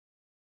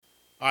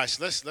All right,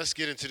 so let's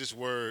get into this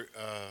word.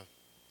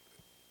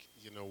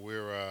 We're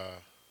going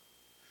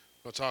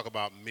to talk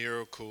about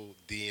miracle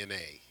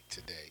DNA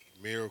today.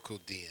 Miracle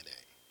DNA,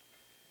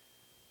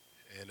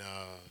 and all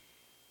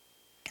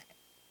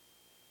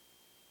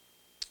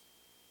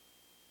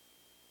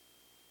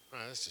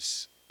right,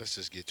 let's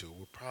just get to it.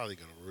 We're probably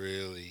going to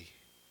really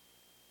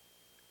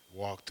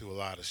walk through a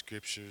lot of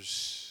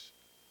scriptures.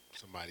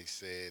 Somebody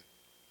said,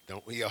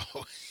 "Don't we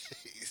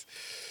always?"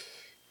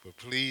 But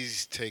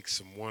please take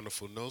some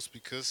wonderful notes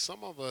because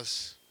some of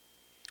us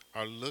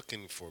are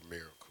looking for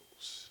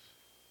miracles.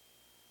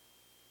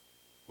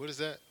 What is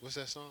that? What's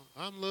that song?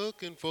 I'm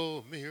looking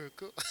for a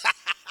miracle.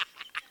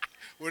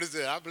 What is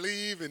it? I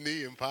believe in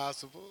the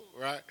impossible,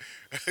 right?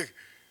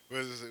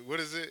 What is it?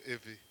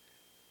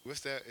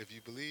 What's that? If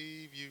you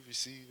believe, you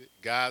receive it.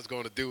 God's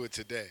going to do it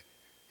today.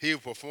 He'll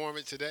perform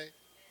it today.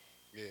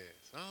 Yes.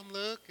 I'm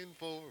looking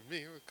for a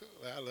miracle.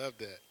 I love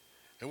that.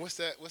 And what's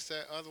that? What's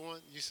that other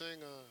one you sing?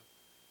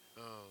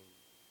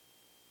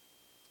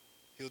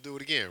 He'll do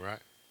it again,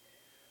 right?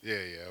 Yeah,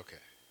 yeah. Okay.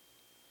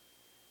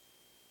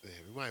 Yeah,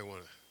 we might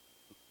want to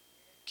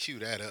cue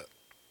that up.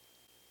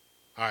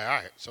 All right, all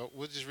right. So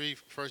we'll just read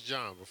First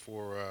John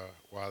before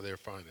while they're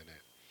finding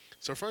that.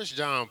 So First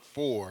John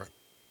 4.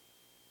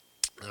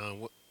 Um,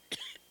 wh-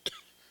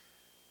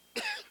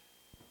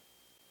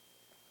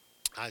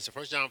 all right. So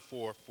First John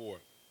 4:4.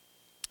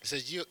 It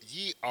says,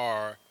 Ye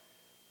are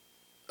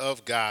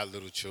of God,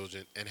 little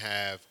children, and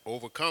have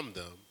overcome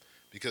them,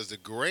 because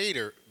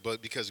greater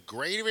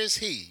is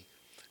He.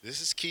 This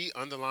is key,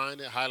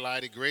 underlined,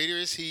 highlighted. Greater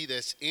is He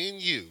that's in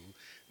you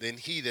than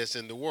he that's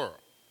in the world.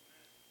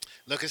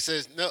 Look, it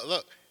says, no,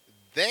 look,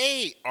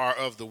 they are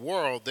of the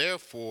world,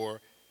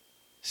 therefore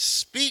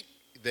speak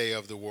they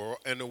of the world,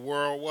 and the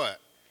world what?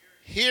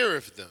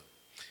 Heareth them.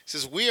 It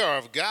says, we are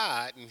of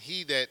God, and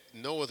he that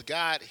knoweth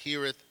God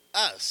heareth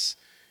us.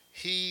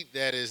 He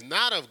that is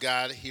not of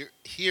God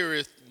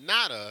heareth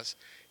not us.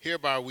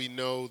 Hereby we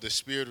know the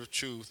spirit of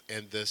truth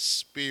and the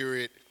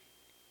spirit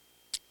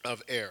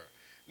of error.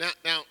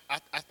 Now,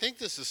 I think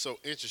this is so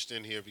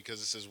interesting here because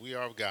it says we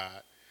are of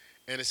God,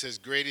 and it says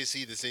great is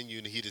he that's in you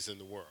and he that's in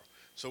the world.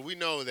 So we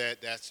know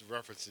that that's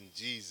referencing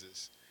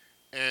Jesus.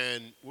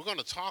 And we're going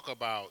to talk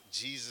about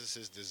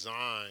Jesus'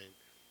 design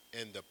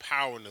and the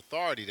power and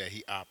authority that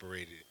he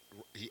operated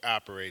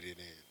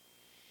in.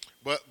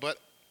 But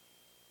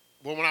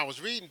when I was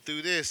reading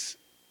through this,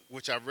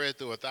 which I've read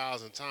through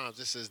 1,000 times,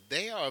 it says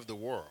they are of the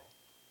world.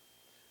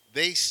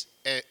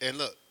 And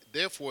look,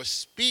 therefore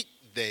speak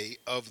they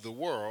of the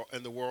world,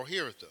 and the world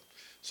heareth them.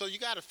 So you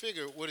got to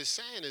figure what it's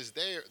saying is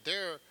they're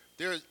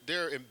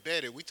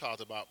embedded. We talked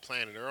about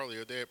planted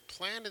earlier. They're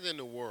planted in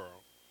the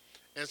world,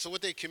 and so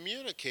what they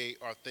communicate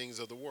are things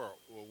of the world.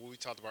 Well, what we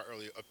talked about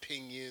earlier,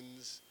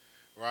 opinions,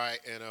 right?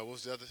 And what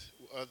was the other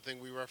thing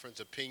we referenced?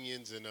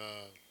 Opinions and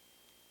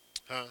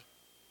huh?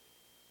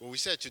 Well, we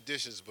said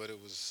traditions, but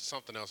it was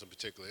something else in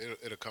particular.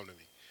 It'll come to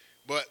me.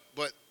 But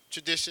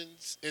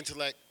traditions,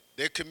 intellect,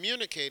 they're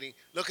communicating.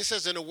 Look, it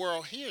says, and the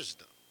world hears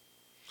them.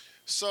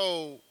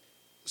 So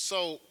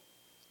so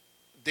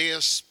they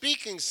are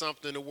speaking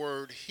something. The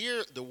world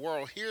hears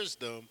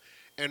them,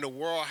 and the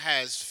world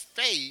has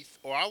faith,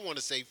 or I want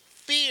to say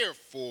fear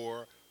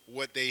for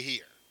what they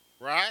hear.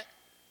 Right?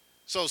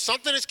 So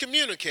something is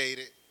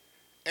communicated,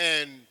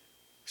 and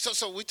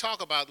so we was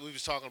talking about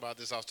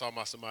this. I was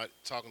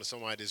talking to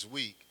somebody this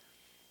week,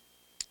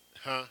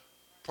 huh?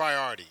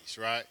 Priorities,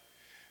 right?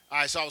 All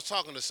right, so I was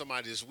talking to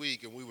somebody this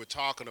week, and we were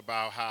talking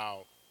about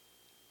how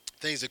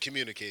things are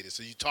communicated.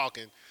 So you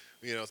talking,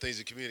 things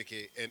are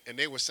communicated, and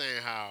they were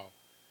saying how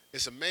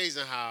it's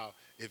amazing how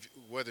if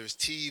whether it's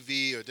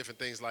TV or different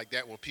things like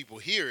that, when people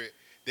hear it,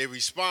 they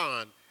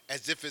respond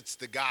as if it's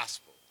the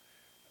gospel.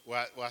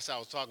 Well, I said I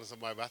was talking to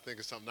somebody, but I think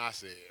it's something I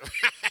said.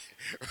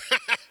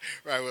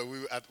 Right? Well,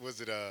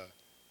 was it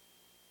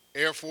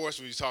Air Force?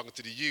 We was talking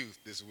to the youth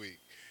this week,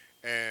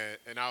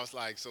 and I was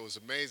like, so it's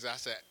amazing. I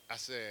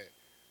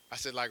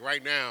said, like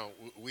right now,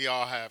 we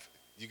all have.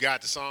 You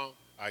got the song?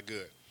 All right,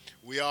 good.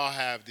 We all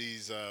have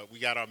these. We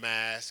got our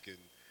mask,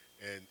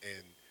 and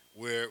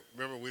we're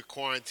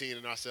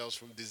quarantining ourselves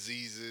from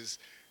diseases,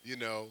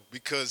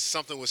 because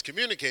something was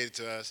communicated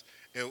to us,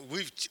 and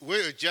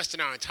we're adjusting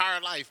our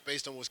entire life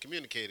based on what's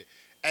communicated,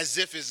 as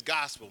if it's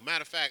gospel.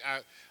 Matter of fact,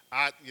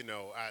 of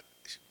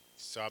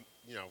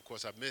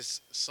course, I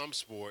miss some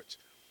sports,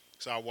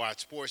 so I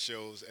watch sports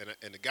shows,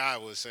 and the guy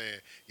was saying,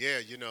 yeah,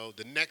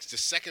 the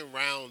second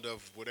round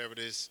of whatever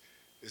this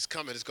is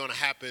coming is going to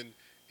happen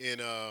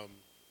in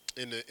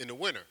in the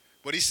winter.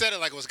 But he said it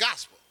like it was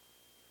gospel.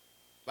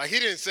 Like he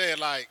didn't say it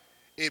like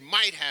it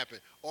might happen,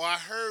 or I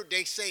heard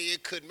they say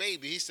it could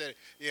maybe. He said,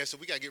 yeah, so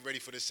we got to get ready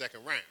for this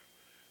second round.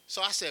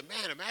 So I said,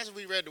 man, imagine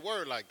we read the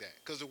word like that,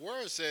 because the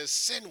word says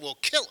sin will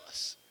kill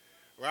us,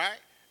 right?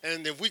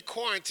 And if we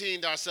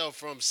quarantined ourselves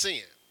from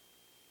sin,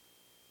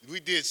 we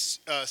did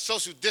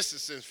social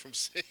distancing from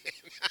sin,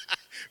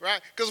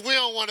 right? Because we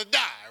don't want to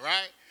die,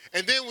 right?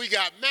 And then we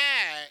got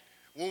mad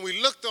when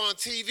we looked on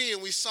TV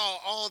and we saw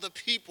all the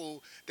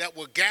people that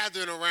were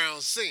gathering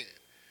around sin.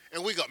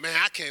 And we go, man,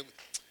 I can't.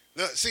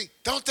 Look, see,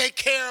 don't they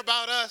care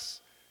about us?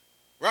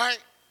 Right?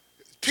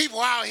 People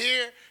out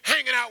here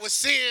hanging out with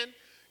sin,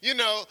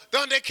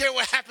 don't they care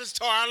what happens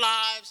to our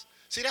lives?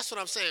 See, that's what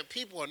I'm saying.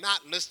 People are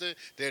not listening.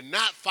 They're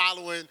not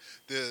following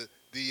the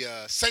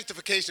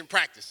sanctification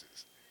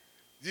practices.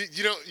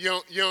 You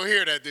don't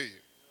hear that, do you?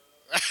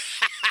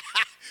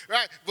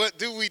 Right? But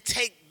do we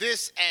take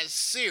this as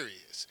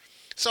serious?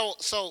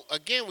 So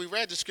again, we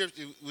read the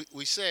scripture.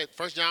 We said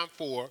 1 John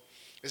 4.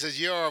 It says,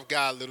 "You are of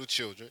God, little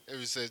children." And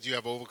it says, "You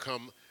have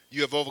overcome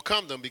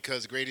them,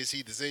 because greater is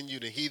he that's in you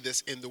than he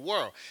that's in the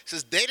world." It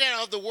says, "They that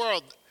are of the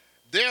world,"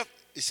 it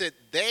said,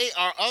 "They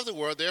are of the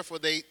world, therefore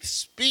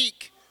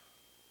speak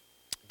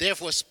they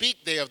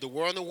of the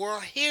world, and the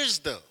world hears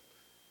them.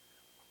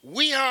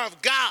 We are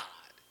of God.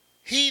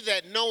 He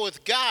that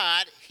knoweth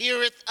God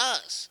heareth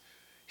us.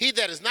 He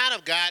that is not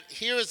of God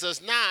heareth us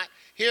not.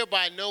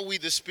 Hereby know we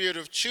the spirit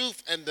of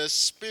truth and the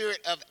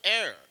spirit of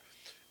error."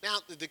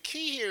 Now, the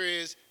key here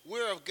is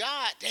we're of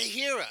God. They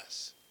hear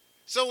us.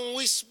 So when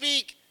we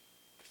speak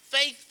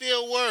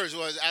faith-filled words,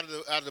 out of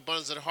the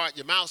abundance of the heart,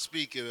 your mouth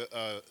speak,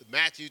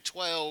 Matthew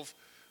 12,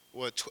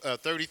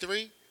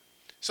 33.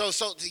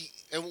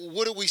 And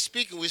what are we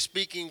speaking? We're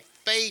speaking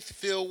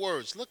faith-filled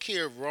words. Look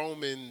here,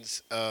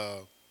 Romans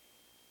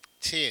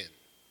 10.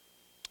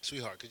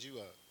 Sweetheart, could you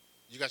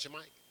got your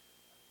mic?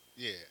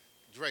 Yeah.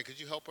 Dre, could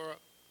you help her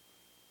up?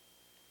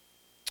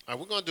 All right,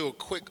 we're going to do a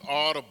quick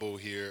audible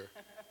here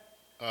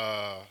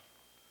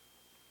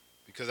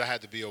because I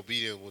had to be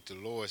obedient with the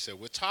Lord said.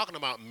 We're talking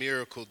about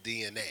miracle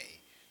DNA.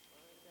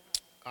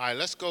 All right,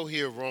 let's go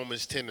here,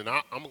 Romans 10, and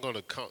I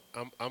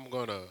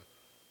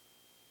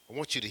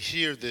want you to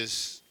hear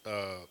this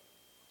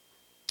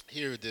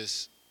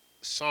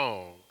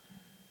song,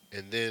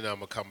 and then I'm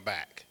going to come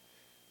back.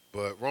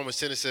 But Romans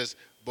 10, it says,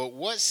 "But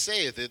what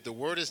saith it? The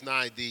word is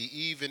nigh thee,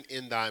 even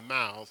in thy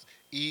mouth,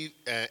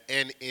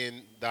 and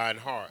in thine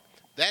heart."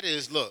 That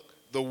is, look,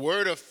 the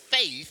word of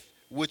faith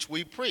which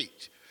we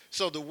preach.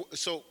 So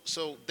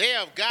they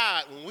of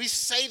God, when we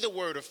say the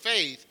word of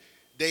faith,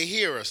 they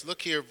hear us.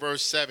 Look here,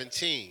 verse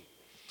 17.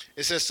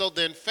 It says, "So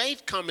then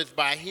faith cometh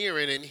by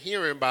hearing, and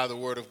hearing by the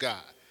word of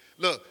God."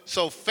 Look,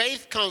 so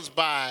faith comes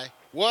by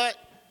what?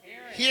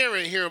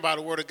 Hearing by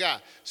the word of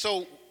God.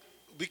 So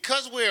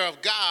because we're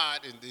of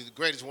God, and the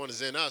greatest one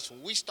is in us,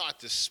 when we start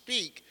to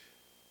speak,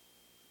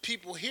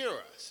 people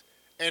hear us,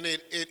 and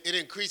it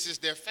increases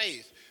their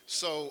faith.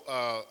 So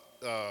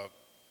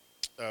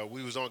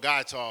we was on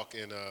God Talk,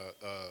 and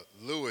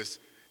Lewis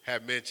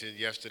had mentioned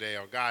yesterday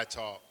on God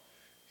Talk,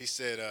 he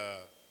said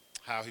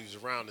how he was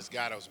around this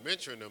guy that was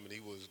mentoring him, and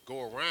he would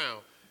go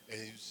around,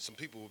 and some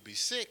people would be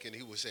sick, and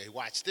he would say,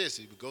 "Watch this."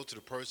 He would go to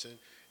the person,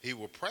 he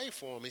would pray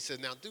for him. He said,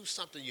 "Now do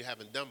something you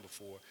haven't done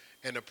before,"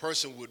 and the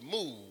person would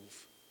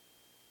move.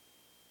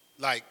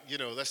 Like,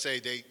 let's say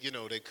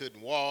they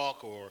couldn't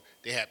walk or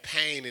they had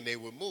pain and they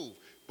would move.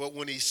 But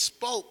when he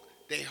spoke,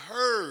 they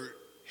heard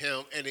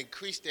him and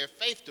increased their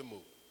faith to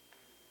move.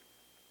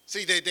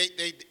 See,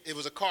 it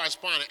was a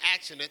corresponding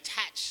action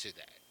attached to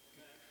that.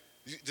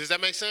 Does that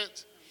make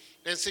sense?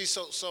 And see,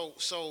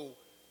 so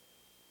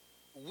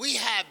we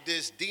have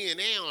this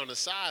DNA on the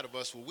side of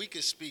us where we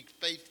can speak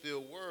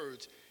faith-filled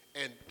words,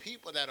 and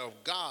people that are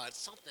of God,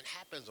 something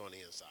happens on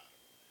the inside.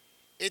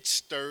 It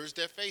stirs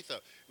their faith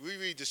up. We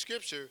read the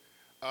scripture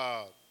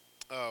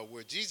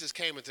where Jesus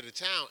came into the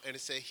town, and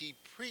it said he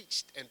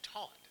preached and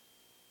taught.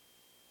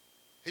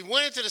 He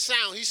went into the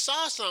town, he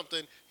saw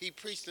something, he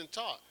preached and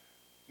taught.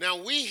 Now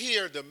we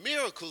hear the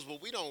miracles, but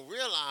we don't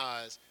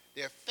realize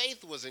their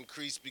faith was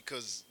increased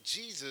because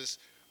Jesus,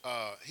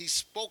 he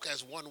spoke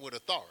as one with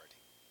authority.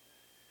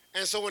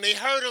 And so when they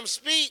heard him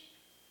speak,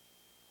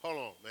 hold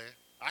on, man,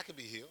 I could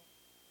be healed.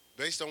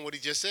 Based on what he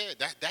just said,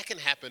 that can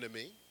happen to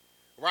me,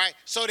 right?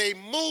 So they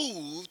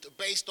moved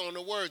based on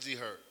the words he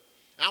heard.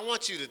 I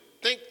want you to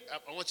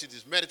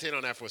just meditate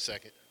on that for a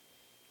second.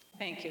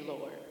 Thank you,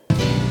 Lord.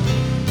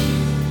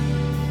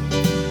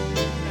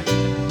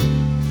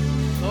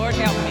 Lord,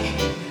 help me.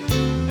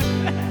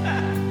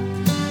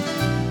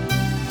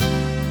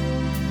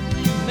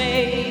 You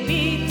may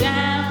be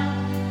down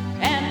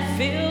and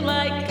feel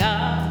like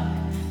God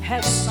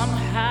has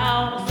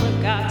somehow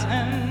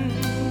forgotten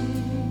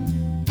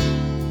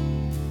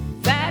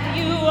that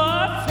you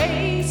are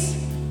faced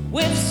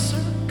with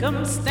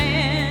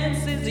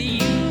circumstances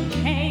you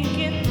can't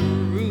get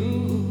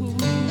through.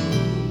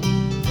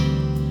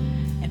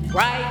 And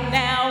right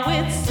now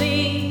it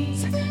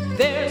seems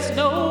there's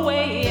no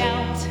way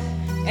out,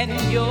 and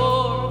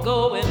you're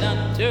going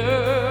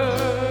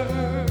under.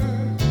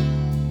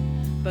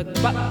 But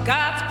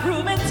God's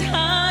proven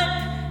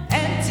time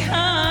and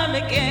time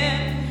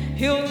again,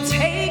 he'll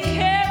take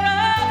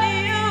care of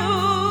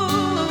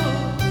you,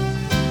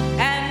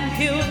 and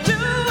he'll do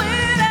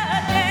it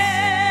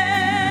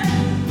again.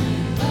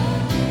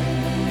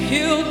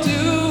 He'll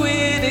do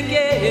it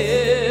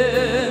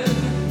again.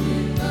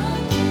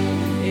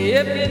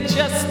 If you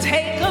just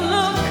take a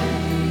look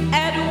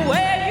at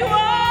where you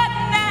are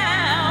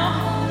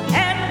now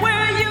and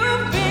where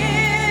you've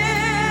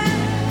been,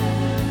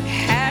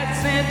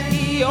 hasn't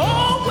he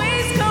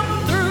always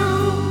come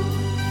through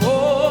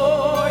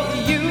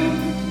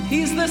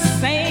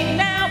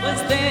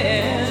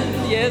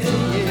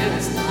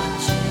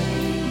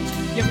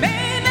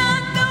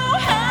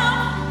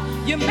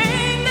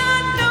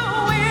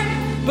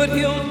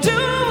he'll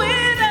do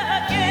it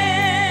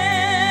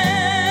again.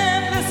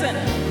 Listen,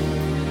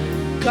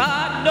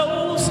 God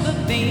knows the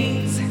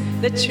things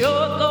that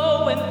you're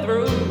going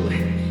through,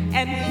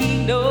 and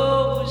he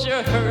knows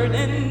you're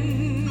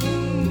hurting,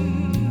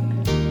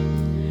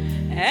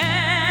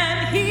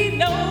 and he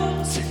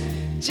knows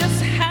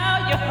just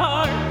how your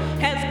heart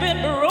has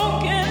been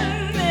broken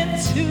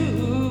into.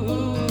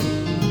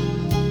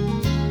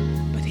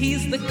 But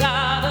he's the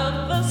God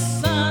of the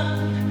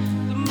sun,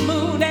 the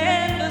moon,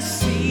 and the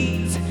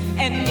seas,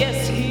 and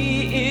yes,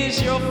 he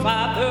is your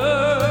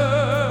Father.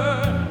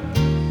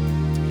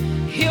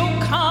 He'll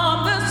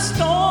calm the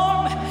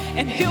storm,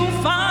 and he'll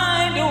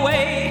find a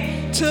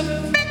way to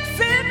fix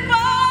it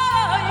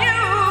for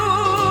you.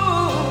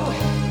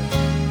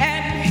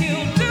 And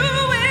he'll do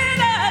it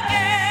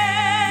again.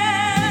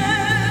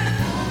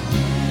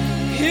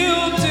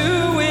 He'll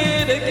do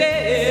it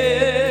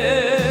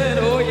again.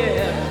 Oh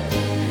yeah.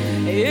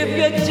 If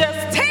you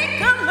just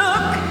take a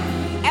look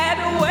at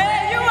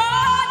where you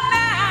are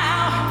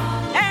now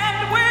and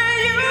where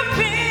you've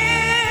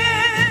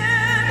been,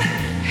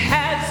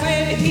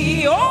 hasn't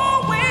he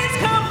always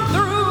come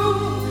through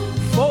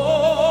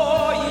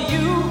for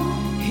you?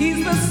 He's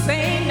the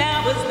same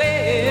now as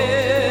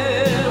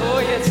then. Oh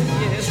yes,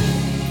 yes.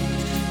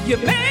 You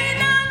may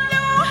not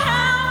know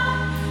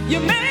how, you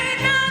may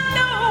not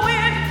know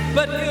it,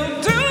 but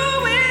he'll do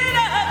it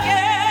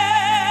again.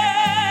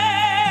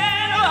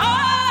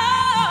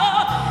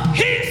 Oh,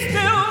 he's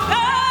still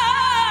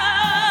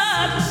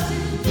God,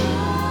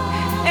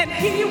 and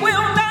he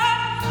will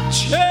not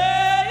change.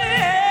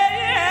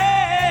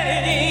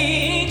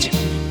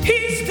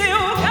 He's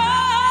still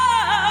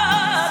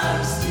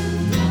God,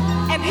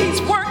 and he's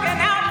working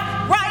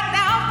out right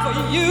now for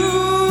you.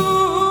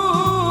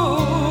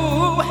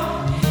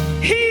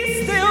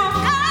 He's still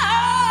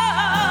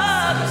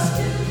God,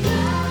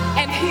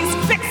 and he's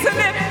fixing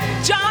it,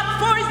 John,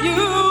 for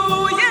you.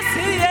 Yes,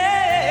 he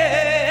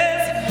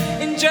is.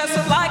 And just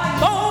like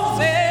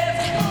Moses,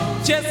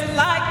 just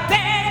like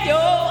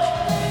Daniel,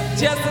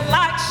 just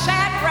like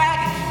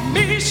Shadrach,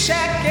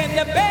 Meshach, and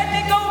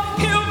Abednego,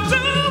 he'll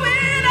do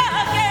it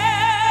again.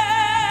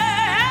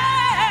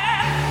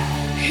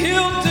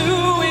 He'll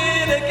do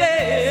it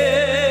again.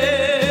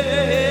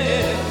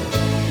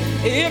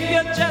 If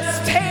you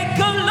just take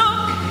a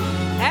look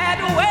at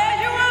where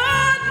you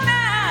are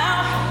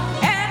now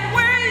and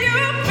where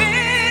you've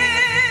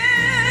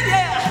been,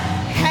 yeah,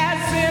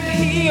 hasn't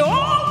he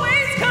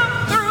always come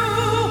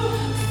through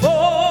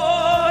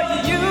for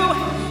you?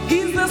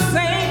 He's the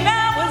same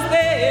now as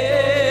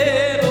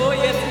then. Oh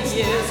yes,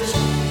 he is.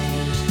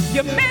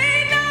 You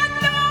may not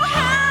know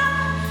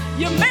how,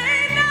 you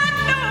may not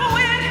know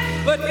it,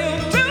 but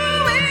he'll do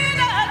it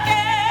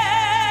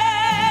again.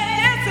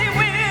 Yes, he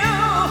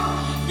will.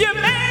 You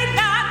may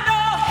not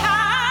know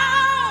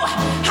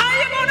how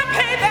you gonna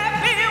pay that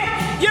bill.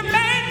 You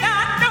may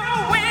not know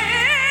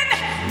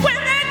when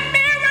that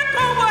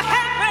miracle will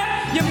happen.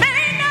 You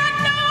may not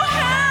know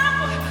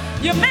how,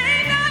 you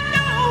may not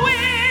know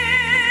when.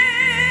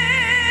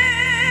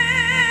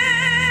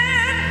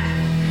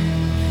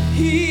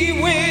 He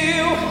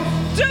will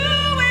do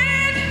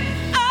it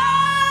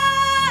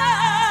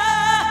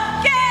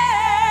again.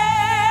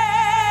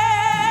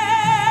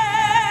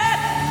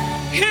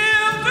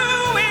 He'll do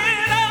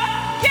it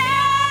again.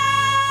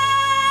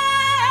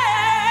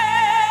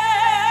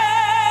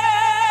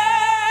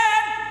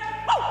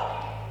 Woo!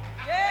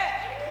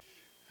 Yeah.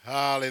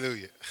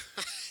 Hallelujah.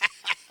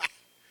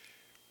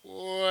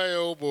 Boy,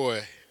 oh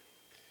boy.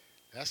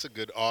 That's a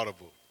good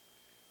audible.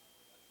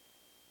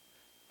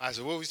 All right,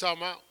 so what we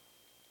talking about?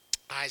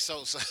 All right,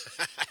 so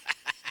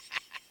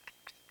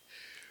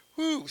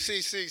whoo,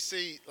 see,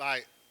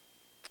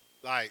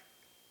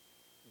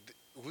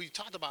 we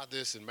talked about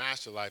this in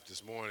Master Life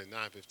this morning,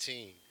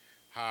 9:15,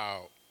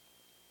 how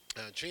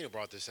Trina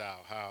brought this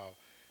out, how,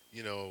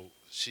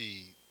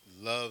 she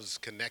loves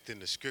connecting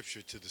the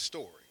scripture to the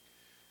story,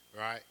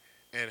 right?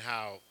 And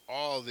how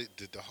all the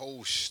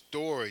whole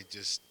story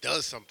just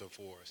does something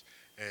for us.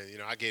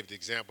 And, I gave the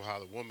example how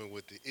the woman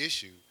with the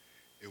issue,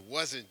 it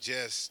wasn't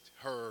just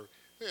her,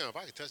 if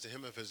I could touch the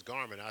hem of his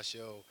garment, I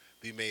shall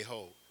be made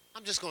whole.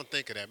 I'm just going to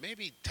think of that.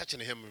 Maybe touching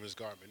the hem of his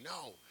garment.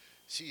 No,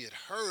 she had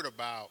heard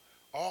about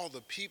all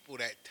the people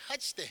that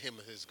touched the hem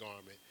of his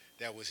garment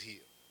that was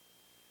healed.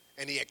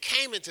 And he had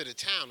came into the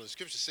town, and the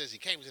scripture says he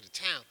came into the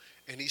town,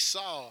 and he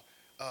saw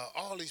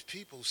all these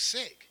people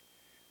sick.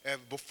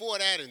 And before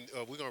that, and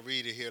we're going to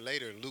read it here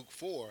later in Luke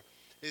 4,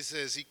 it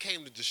says he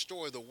came to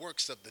destroy the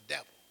works of the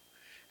devil.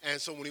 And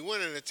so when he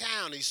went into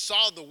town, he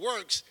saw the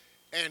works,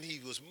 and he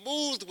was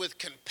moved with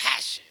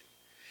compassion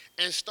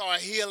and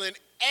started healing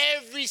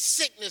every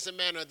sickness and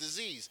manner of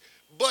disease.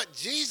 But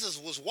Jesus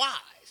was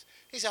wise.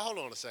 He said, hold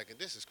on a second,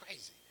 this is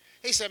crazy.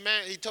 He said,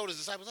 man, he told his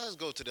disciples, let's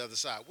go to the other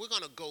side. We're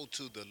going to go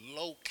to the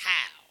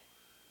locale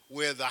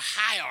where the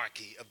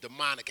hierarchy of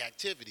demonic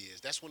activity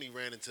is. That's when he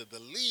ran into the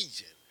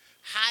legion,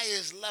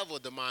 highest level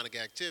of demonic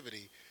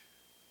activity,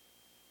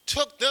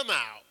 took them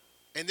out,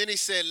 and then he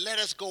said, let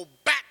us go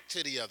back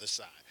to the other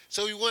side.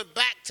 So he went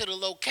back to the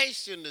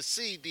location to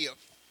see the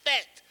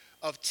effect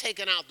of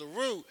taking out the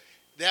root,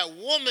 that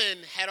woman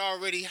had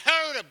already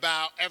heard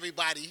about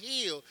everybody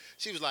healed.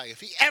 She was like,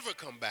 if he ever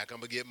come back, I'm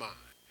going to get mine.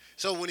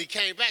 So when he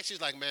came back, she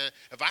was like, man,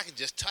 if I could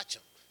just touch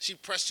him. She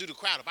pressed through the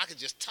crowd. If I could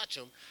just touch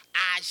him,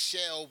 I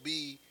shall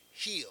be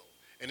healed.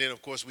 And then,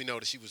 of course, we know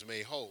that she was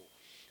made whole.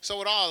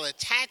 So it all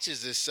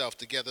attaches itself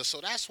together.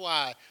 So that's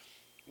why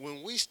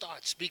when we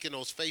start speaking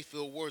those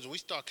faith-filled words, when we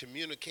start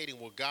communicating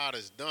what God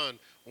has done,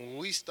 when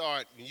you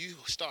start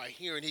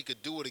hearing he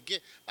could do it again,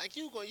 like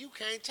you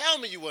can't tell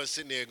me you wasn't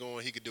sitting there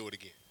going, he could do it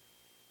again.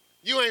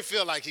 You ain't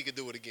feel like he could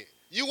do it again.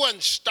 You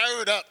wasn't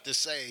stirred up to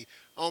say,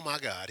 oh my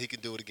God, he can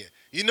do it again.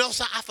 You know,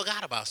 so I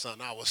forgot about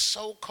something. I was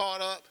so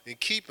caught up in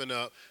keeping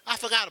up, I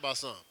forgot about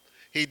something.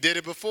 He did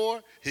it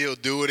before, he'll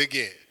do it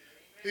again.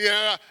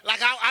 Yeah,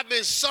 like I've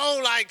been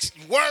so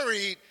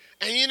worried,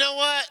 and you know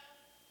what?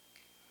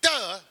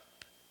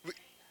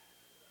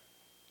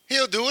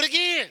 He'll do it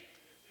again.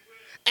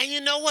 And you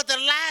know what? The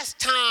last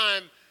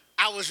time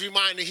I was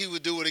reminded he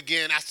would do it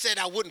again, I said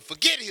I wouldn't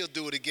forget he'll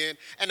do it again,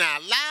 and I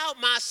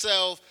allowed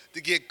myself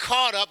to get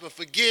caught up and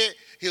forget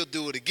he'll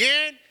do it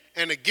again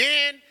and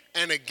again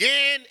and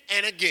again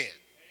and again,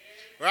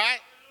 right?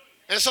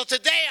 And so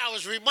today I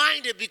was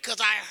reminded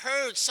because I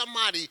heard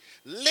somebody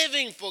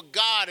living for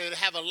God and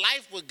have a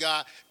life with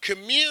God,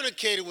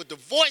 communicating with the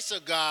voice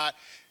of God,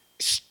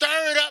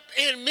 stirred up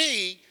in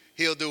me,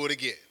 he'll do it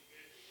again.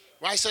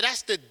 Right, so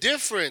that's the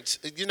difference,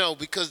 you know,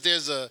 because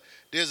there's a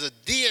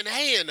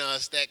DNA in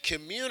us that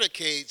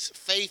communicates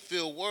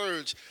faith-filled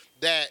words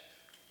that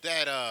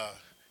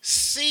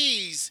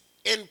sees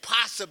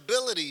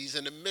impossibilities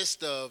in the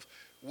midst of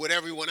what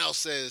everyone else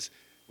says.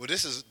 Well,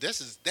 this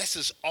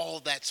is all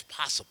that's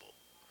possible,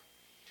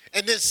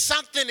 and then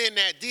something in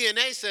that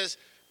DNA says,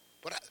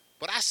 but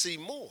I see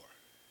more.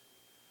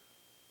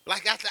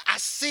 Like I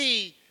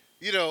see,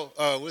 you know,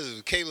 what is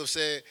it? Caleb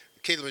said.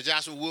 Caleb and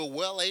Joshua were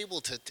well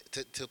able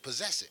to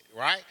possess it,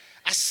 right?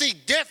 I see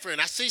different.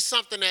 I see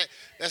something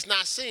that's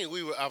not seen.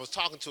 I was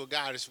talking to a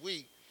guy this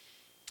week,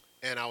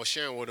 and I was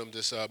sharing with him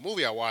this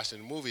movie I watched.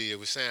 In the movie, it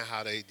was saying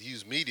how they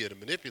use media to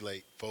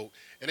manipulate folk,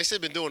 and they said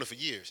they've been doing it for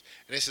years.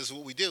 And they said,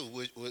 what we did,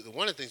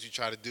 one of the things we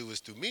try to do is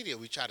through media,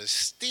 we try to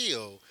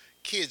steal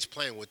kids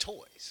playing with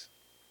toys.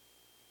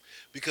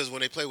 Because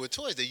when they play with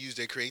toys, they use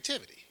their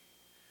creativity.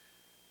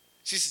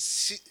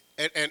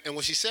 And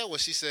what she said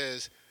was, she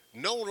says,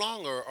 no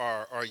longer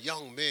are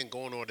young men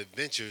going on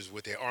adventures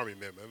with their army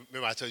members.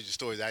 Remember I told you the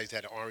stories. I used to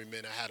have the army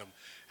men.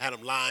 I had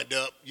them lined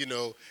up, you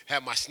know,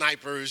 had my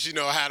snipers, you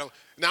know, had them.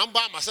 Now I'm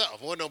by myself.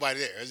 There wasn't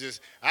nobody there.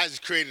 I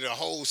just created a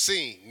whole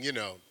scene, you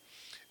know.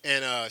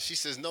 And she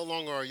says no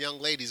longer are young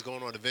ladies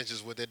going on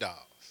adventures with their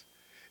dogs.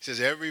 She says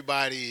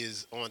everybody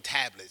is on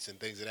tablets and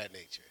things of that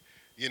nature,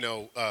 you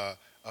know,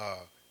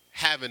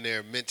 having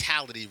their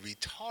mentality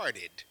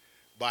retarded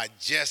by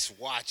just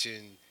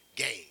watching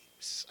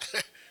games,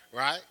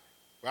 right?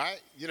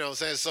 Right? You know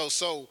what I'm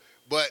saying?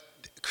 But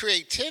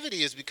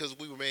creativity is because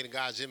we were made in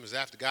God's image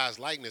after God's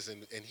likeness,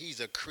 and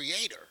he's a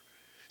creator.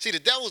 See, the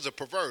devil's a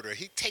perverter.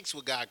 He takes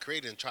what God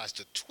created and tries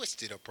to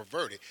twist it or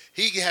pervert it.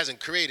 He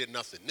hasn't created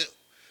nothing new.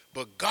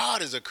 But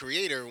God is a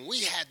creator, and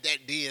we have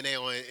that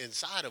DNA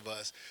inside of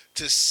us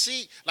to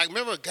see. Like,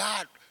 remember,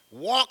 God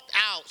walked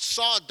out,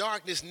 saw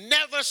darkness,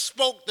 never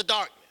spoke the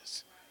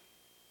darkness.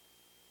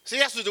 See,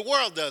 that's what the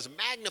world does,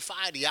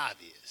 magnify the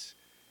obvious.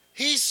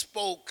 He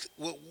spoke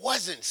what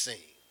wasn't seen.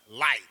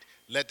 Light,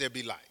 let there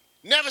be light.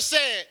 Never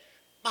said,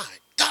 my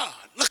God,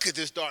 look at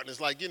this darkness.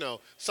 Like, you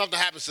know, something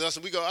happens to us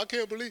and we go, I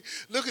can't believe,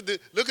 look at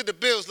the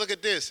bills, look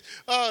at this.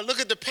 Look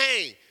at the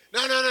pain.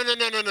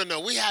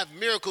 No. We have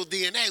miracle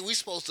DNA. We're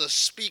supposed to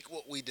speak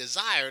what we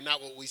desire,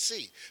 not what we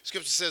see.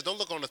 Scripture says, don't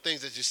look on the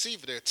things that you see,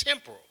 for they're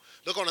temporal.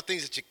 Look on the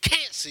things that you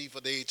can't see, for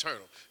they're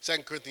eternal.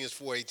 2 Corinthians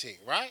 4:18,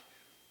 right?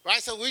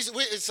 Right? So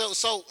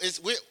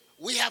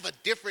we have a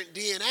different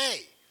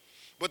DNA.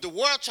 But the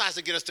world tries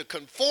to get us to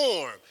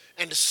conform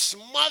and to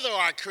smother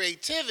our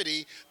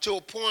creativity to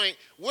a point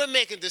we're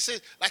making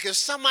decisions. Like if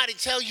somebody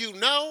tell you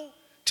no,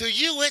 to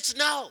you it's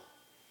no.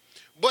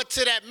 But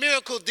to that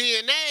miracle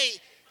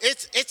DNA,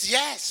 it's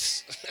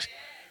yes.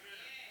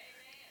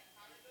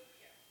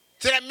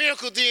 To that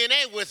miracle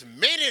DNA, with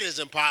men it is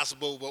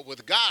impossible, but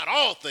with God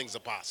all things are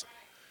possible.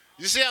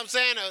 You see what I'm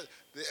saying?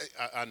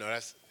 I know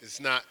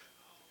it's not.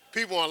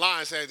 People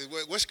online say,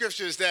 what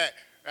scripture is that?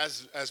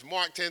 That's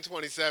Mark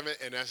 10:27,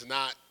 and that's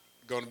not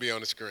going to be on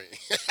the screen.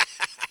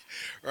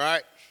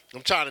 Right?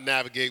 I'm trying to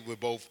navigate with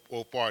both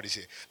parties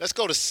here. Let's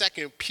go to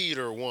 2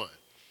 Peter 1.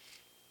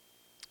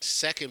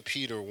 2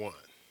 Peter 1.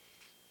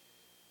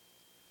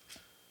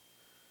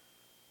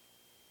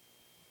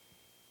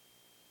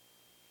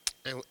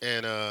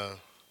 And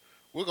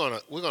we're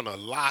gonna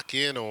lock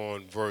in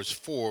on verse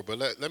 4, but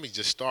let me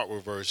just start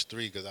with verse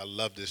 3 because I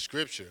love this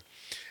scripture.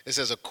 It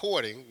says,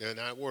 according, and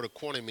that word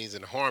according means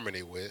in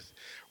harmony with,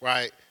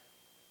 right?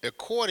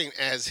 According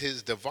as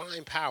his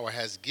divine power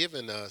has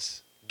given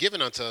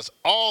unto us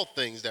all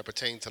things that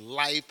pertain to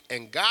life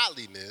and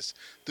godliness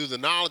through the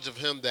knowledge of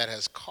him that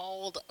has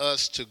called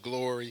us to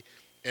glory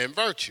and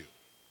virtue.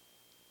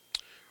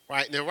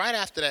 Right? And then right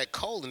after that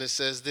colon, it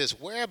says this,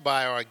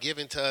 whereby are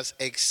given to us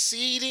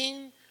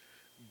exceeding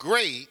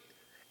great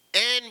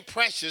and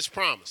precious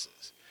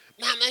promises.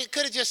 Now, it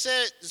could have just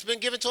said it's been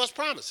given to us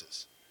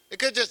promises.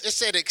 It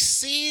said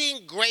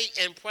exceeding great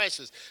and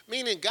precious,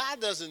 meaning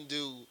God doesn't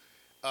do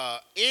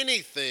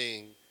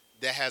anything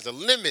that has a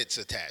limits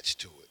attached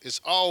to it. It's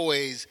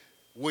always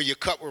where your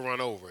cup will run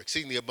over,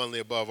 exceedingly abundantly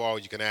above all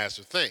you can ask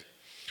or think.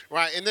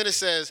 Right? And then it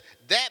says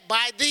that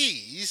by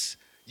these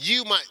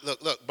you might,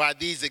 look, by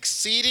these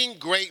exceeding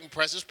great and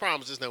precious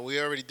promises. Now, we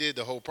already did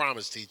the whole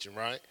promise teaching,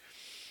 right?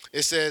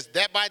 It says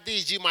that by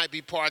these you might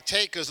be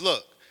partakers,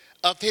 look,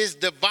 of his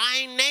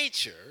divine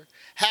nature,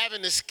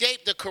 having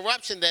escaped the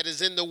corruption that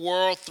is in the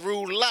world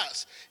through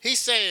lust. He's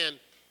saying,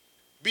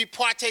 be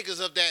partakers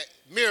of that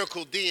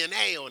miracle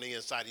DNA on the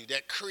inside of you,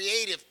 that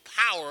creative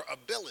power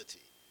ability.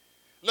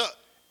 Look,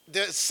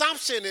 the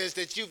assumption is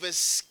that you've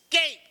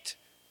escaped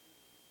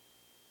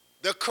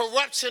the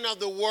corruption of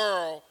the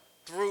world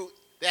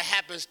that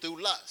happens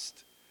through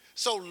lust.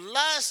 So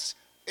lust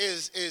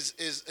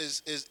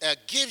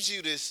gives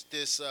you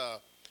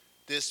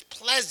this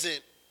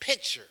pleasant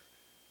picture,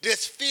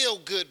 this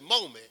feel-good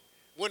moment,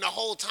 when the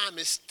whole time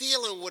is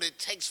stealing what it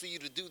takes for you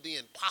to do the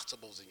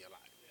impossibles in your life.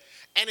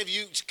 And if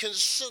you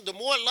consume, the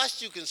more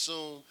lust you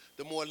consume,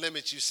 the more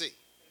limits you see.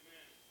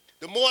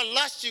 The more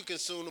lust you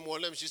consume, the more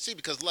limits you see,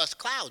 because lust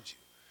clouds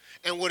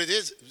you. And what it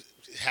is,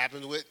 it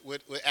happened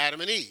with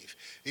Adam and Eve.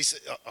 He said,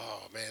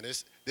 oh man,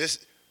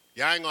 this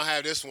y'all ain't gonna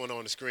have this one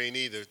on the screen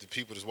either, the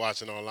people that's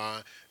watching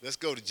online. Let's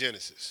go to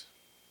Genesis.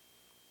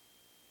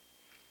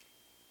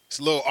 It's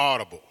a little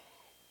audible.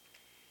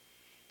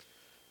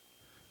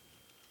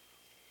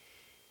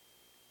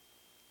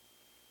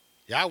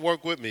 Y'all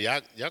work with me.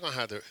 Y'all gonna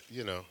have to,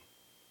 you have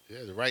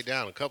to write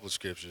down a couple of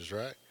scriptures,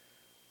 right?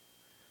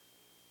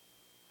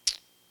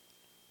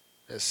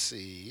 Let's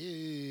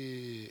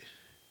see.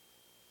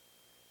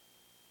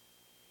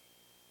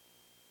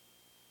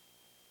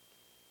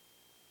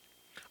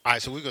 All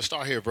right, so we're going to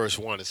start here at verse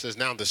 1. It says,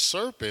 now the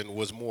serpent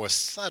was more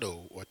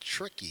subtle or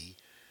tricky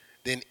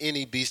than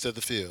any beast of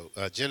the field.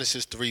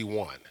 Genesis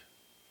 3:1.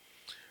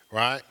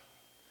 Right?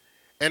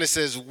 And it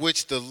says,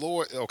 which the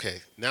Lord,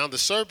 okay, now the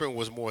serpent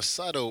was more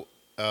subtle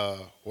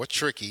or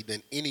tricky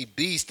than any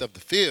beast of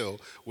the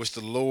field, which the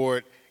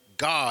Lord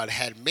God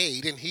had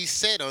made. And he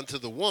said unto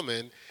the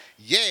woman,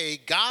 yea,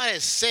 God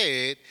has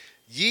said,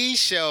 ye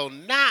shall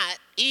not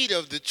eat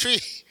of the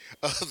tree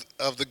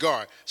of the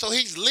garden. So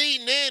he's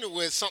leading in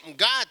with something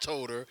God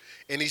told her,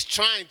 and he's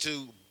trying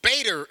to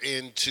bait her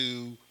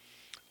into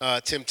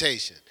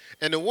temptation.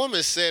 And the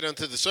woman said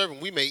unto the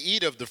serpent, we may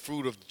eat of the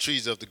fruit of the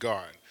trees of the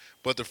garden.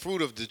 But the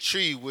fruit of the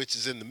tree which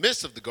is in the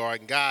midst of the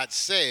garden, God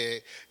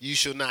said, you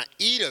shall not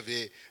eat of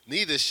it,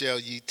 neither shall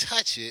ye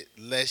touch it,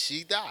 lest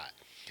ye die.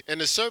 And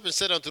the serpent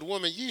said unto the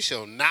woman, you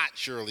shall not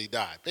surely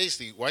die.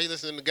 Basically, why are you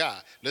listening to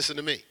God? Listen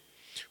to me.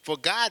 For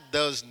God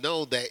does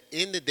know that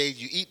in the day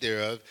you eat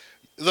thereof,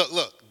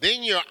 look,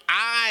 then your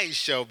eyes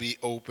shall be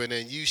open,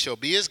 and you shall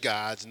be as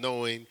gods,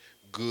 knowing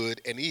good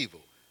and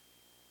evil.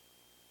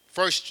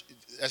 First,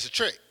 that's a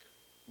trick.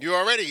 You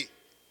already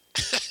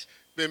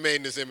been made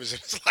in this image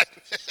of this life.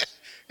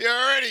 You're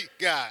already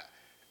God.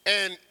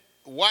 And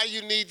why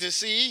you need to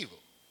see evil?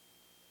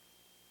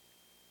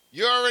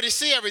 You already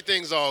see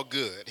everything's all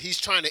good. He's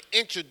trying to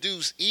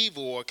introduce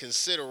evil or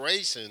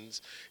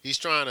considerations. He's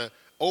trying to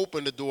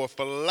open the door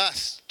for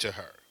lust to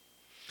her.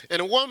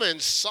 And the woman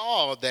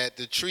saw that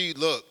the tree,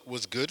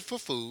 was good for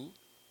food,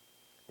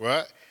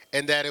 right?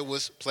 And that it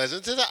was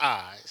pleasant to the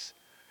eyes.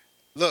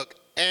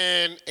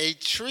 And a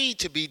tree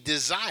to be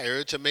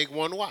desired to make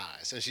one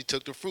wise. And she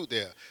took the fruit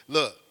there.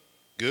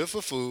 Good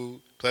for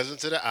food, pleasant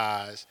to the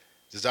eyes,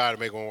 desire to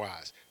make one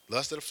wise.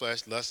 Lust of the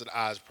flesh, lust of the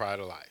eyes, pride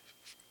of life.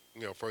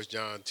 1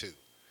 John 2,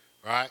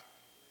 right?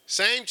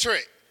 Same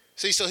trick.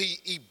 See, so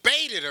he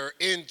baited her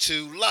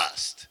into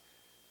lust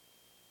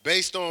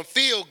based on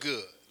feel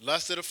good.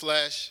 Lust of the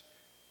flesh,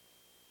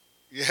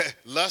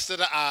 lust of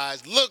the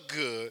eyes, look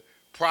good,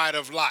 pride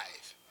of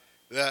life.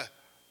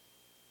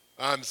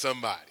 I'm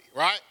somebody,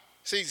 right?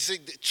 See,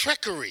 the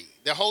trickery,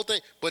 the whole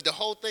thing. But the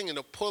whole thing, and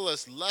to pull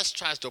us, lust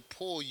tries to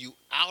pull you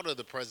out of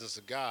the presence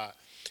of God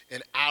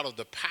and out of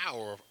the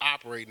power of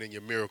operating in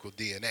your miracle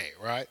DNA,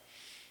 right?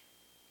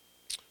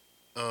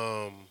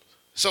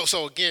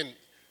 So again,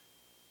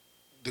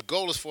 the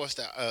goal is for us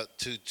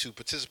to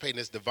participate in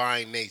this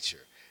divine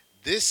nature.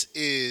 This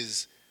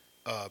is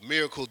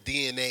miracle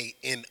DNA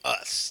in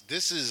us.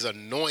 This is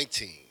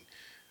anointing.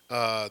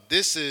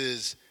 This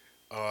is,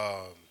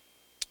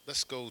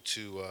 let's go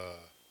to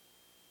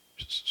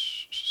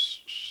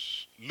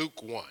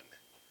Luke 1.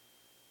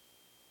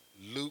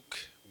 Luke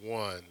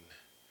 1.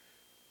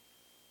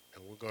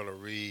 And we're going to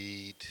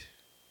read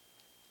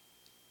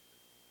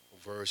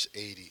verse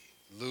 80.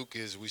 Luke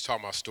is, we was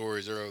talking about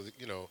stories earlier,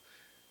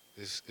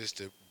 it's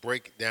the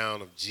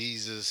breakdown of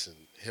Jesus and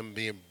him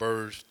being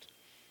birthed.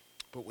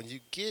 But when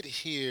you get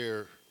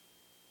here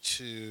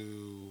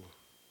to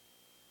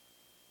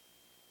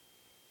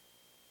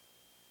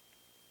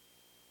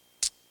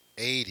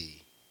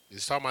 '80,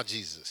 It's talking about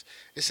Jesus.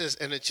 It says,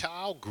 and the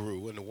child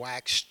grew and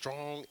waxed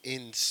strong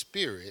in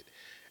spirit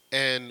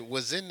and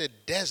was in the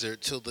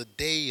desert till the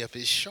day of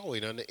his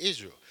showing unto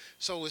Israel.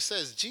 So it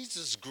says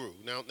Jesus grew.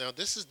 Now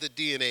this is the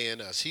DNA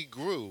in us. He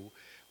grew,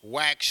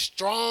 waxed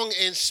strong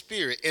in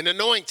spirit, in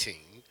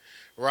anointing,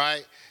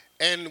 right?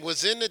 And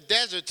was in the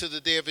desert till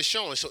the day of his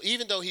showing. So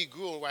even though he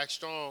grew and waxed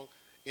strong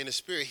in the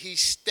spirit, he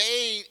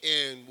stayed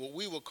in what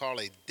we would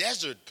call a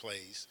desert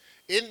place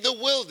in the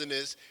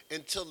wilderness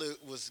until it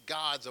was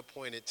God's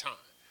appointed time.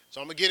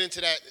 So I'm going to get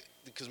into that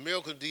because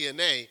Miracle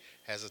DNA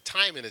has a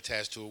timing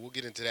attached to it. We'll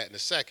get into that in a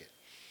second.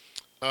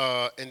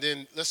 And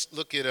then let's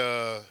look at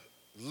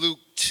Luke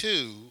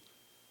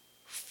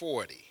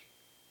 2:40.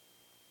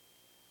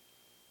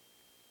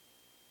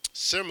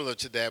 Similar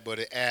to that, but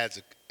it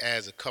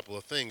adds a couple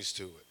of things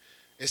to it.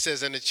 It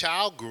says, and the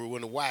child grew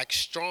and waxed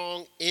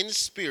strong in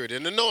spirit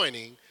and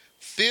anointing,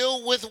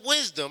 filled with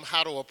wisdom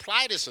how to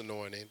apply this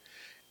anointing,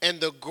 and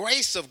the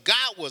grace of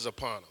God was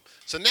upon him.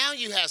 So now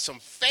you have some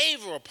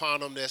favor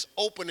upon him that's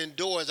opening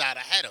doors out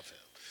ahead of him.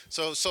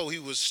 So he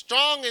was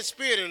strong in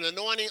spirit and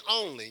anointing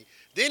only.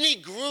 Then he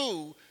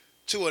grew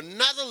to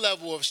another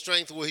level of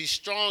strength where he's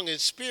strong in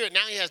spirit.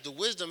 Now he has the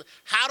wisdom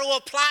how to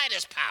apply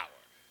this power,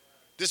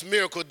 this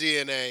miracle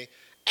DNA.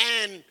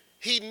 And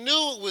he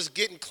knew it was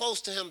getting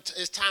close to him, to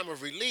his time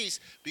of release,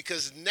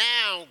 because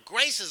now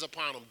grace is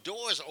upon him,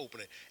 doors are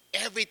opening.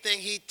 Everything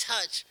he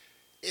touched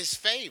is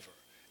favor,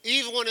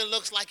 even when it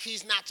looks like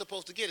he's not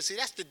supposed to get it. See,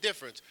 that's the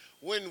difference.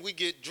 When we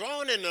get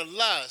drawn into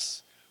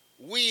lust,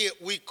 we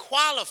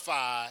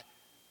qualify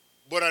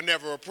but are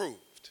never approved.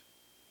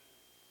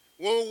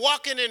 When we're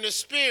walking in the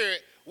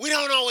spirit, we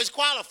don't always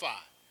qualify,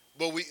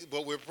 but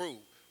we're approved.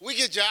 We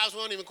get jobs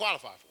we don't even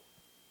qualify for.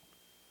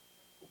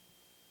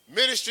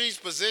 Ministries,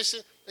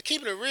 position.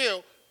 Keeping it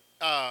real,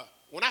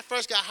 when I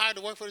first got hired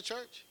to work for the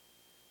church,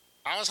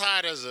 I was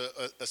hired as an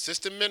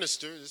assistant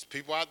minister. There's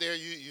people out there,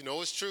 you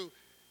know it's true.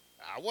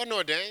 I wasn't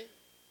ordained.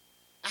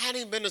 I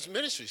hadn't even been to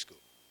ministry school.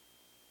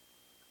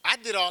 I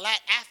did all that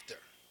after.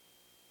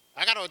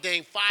 I got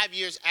ordained 5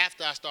 years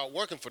after I started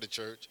working for the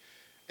church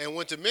and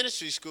went to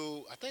ministry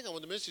school. I think I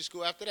went to ministry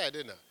school after that,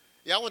 didn't I?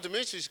 Yeah, I went to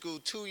ministry school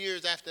 2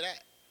 years after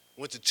that.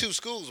 Went to 2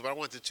 schools, but I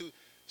went to 2.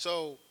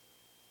 So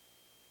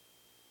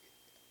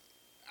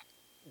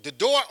the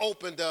door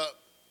opened up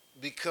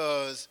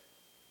because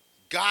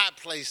God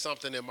placed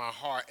something in my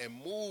heart and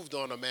moved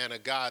on a man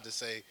of God to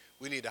say,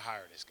 we need to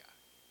hire this guy.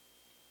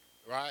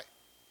 Right?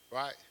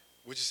 Right?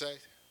 What'd you say?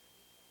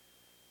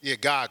 Yeah,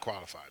 God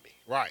qualified me.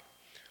 Right.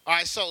 All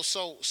right, so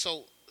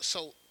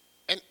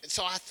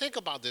I think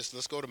about this.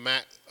 Let's go to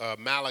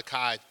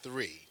Malachi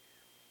 3.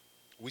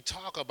 We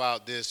talk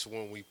about this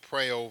when we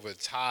pray over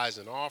tithes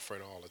and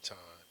offering all the time.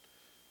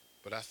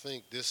 But I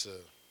think this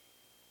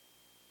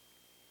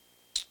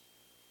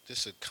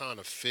would kind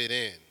of fit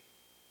in.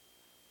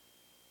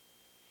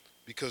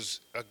 Because,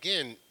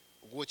 again,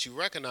 what you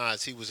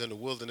recognize, he was in the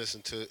wilderness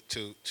and to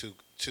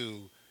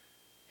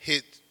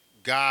hit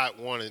God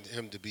wanted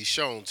him to be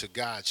shown to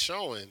God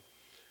showing,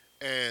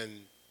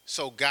 and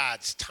so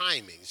God's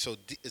timing. So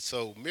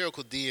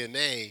Miracle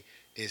DNA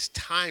is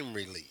time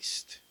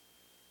released.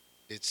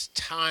 It's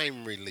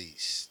time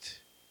released.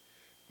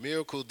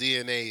 Miracle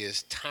DNA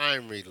is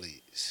time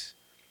release.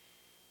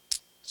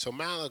 So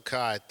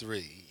Malachi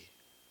 3,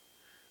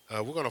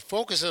 we're going to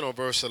focus in on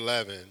verse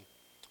 11,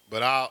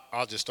 but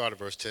I'll just start at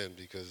verse 10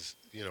 because,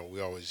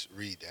 we always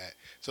read that.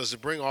 So it's to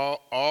bring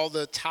all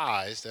the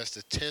tithes, that's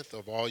the 10th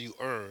of all you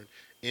earn,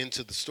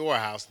 into the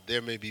storehouse, that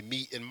there may be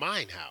meat in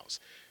mine house.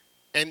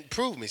 And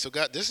prove me. So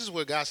God, this is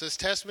where God says,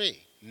 test me.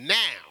 Now,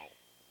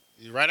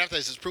 right after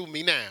it says, prove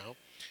me now.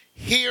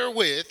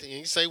 Herewith, and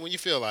you say when you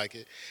feel like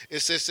it, it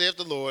says, saith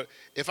the Lord,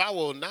 if I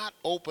will not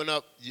open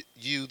up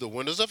you the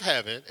windows of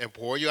heaven and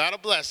pour you out a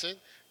blessing,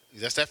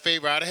 that's that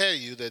favor out ahead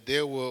of you, that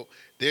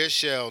there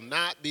shall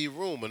not be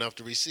room enough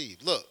to receive.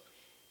 Look,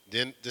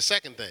 then the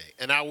second thing,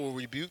 and I will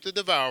rebuke the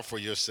devourer for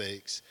your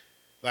sakes.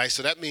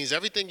 So that means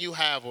everything you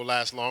have will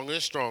last longer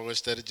and stronger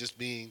instead of just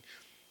being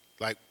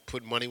like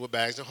putting money with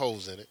bags and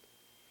holes in it.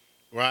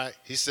 Right?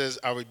 He says,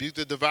 I rebuke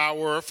the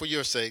devourer for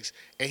your sakes,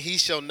 and he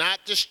shall not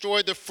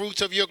destroy the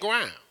fruits of your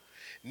ground.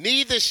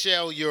 Neither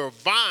shall your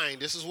vine,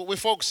 this is what we're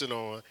focusing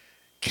on,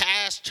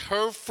 cast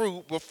her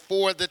fruit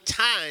before the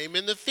time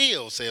in the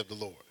field, saith the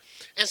Lord.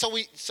 And so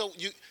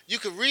you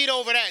could read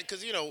over that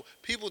because,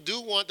 people do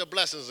want the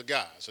blessings of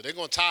God. So they're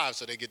going to tithe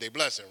so they get their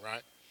blessing,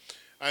 right?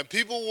 And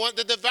people want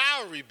the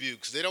devourer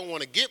rebukes. They don't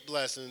want to get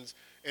blessings.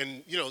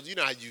 And, you know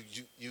how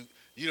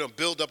you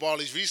build up all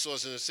these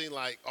resources and it seems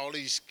like all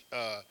these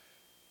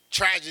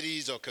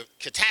tragedies or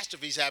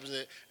catastrophes happen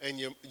and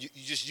you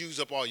just use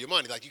up all your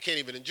money. Like you can't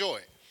even enjoy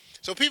it.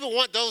 So people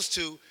want those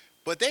two,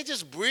 but they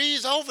just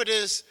breeze over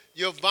this,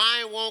 your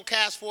vine won't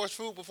cast forth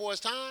fruit before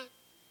its time.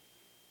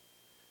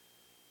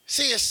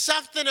 See, it's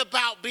something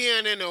about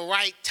being in the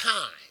right time.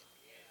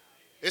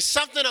 It's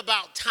something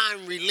about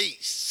time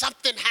release.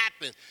 Something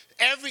happened.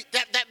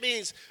 That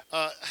means,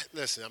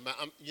 listen,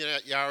 y'all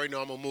already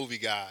know I'm a movie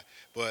guy,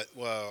 but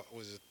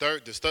was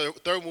the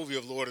third movie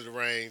of Lord of the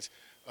Rings,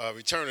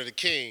 Return of the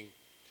King.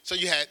 So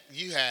you had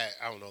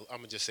I don't know, I'm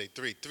gonna just say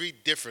three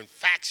different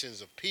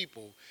factions of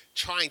people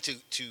trying to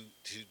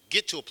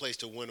get to a place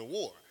to win a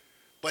war,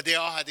 but they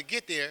all had to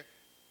get there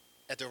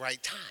at the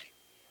right time.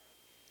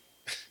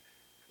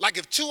 Like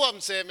if two of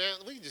them said, "Man,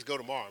 we can just go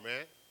tomorrow,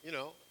 man,"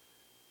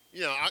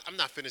 I'm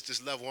not finished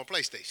this level on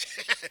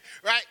PlayStation,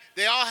 right?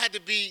 They all had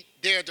to be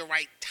there at the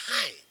right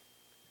time.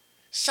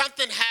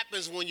 Something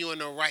happens when you're in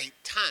the right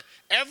time.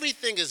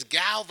 Everything is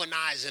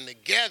galvanizing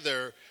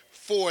together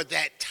for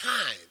that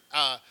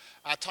time.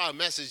 I taught a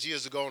message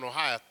years ago in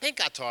Ohio. I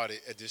think I taught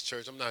it at this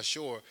church. I'm not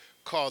sure.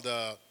 Called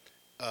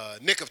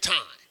Nick of Time.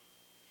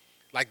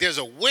 Like there's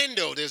a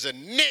window, there's a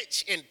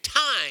niche in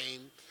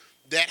time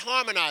that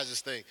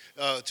harmonizes things.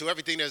 To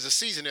everything, there's a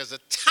season. There's a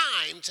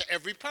time to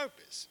every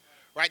purpose,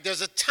 right?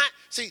 There's a time.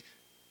 See,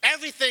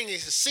 everything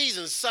is a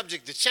season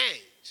subject to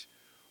change,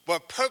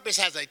 but purpose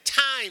has a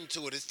time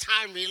to it. It's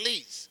time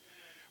release,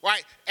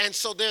 right? And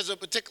so there's a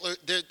particular,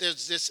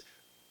 there's this,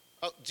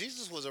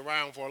 Jesus was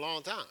around for a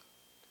long time.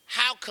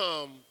 How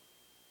come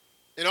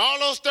in all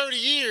those 30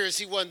 years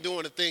he wasn't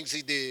doing the things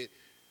he did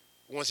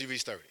once he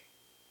reached 30?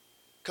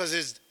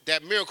 Because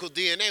that miracle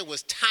DNA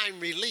was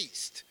time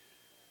released.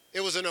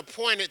 It was an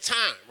appointed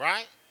time,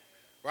 right?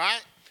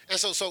 Right? And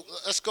so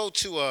let's go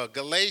to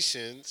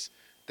Galatians.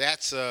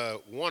 That's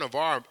one of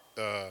our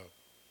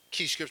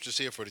key scriptures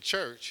here for the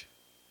church.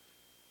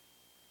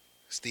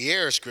 It's the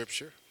air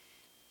scripture.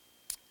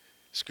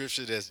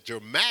 Scripture that's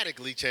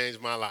dramatically changed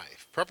my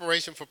life.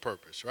 Preparation for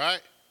purpose,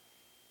 right?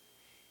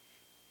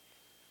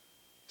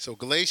 So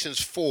Galatians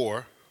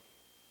 4,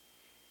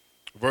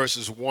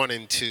 verses 1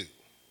 and 2.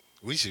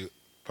 We should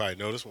probably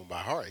know this one by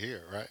heart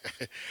here, right?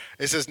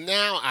 It says,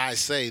 "Now I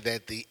say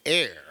that the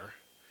heir,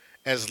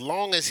 as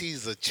long as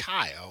he's a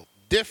child,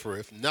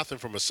 differeth nothing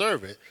from a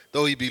servant,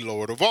 though he be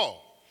Lord of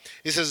all."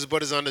 It says,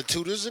 "But is under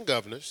tutors and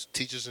governors,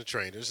 teachers and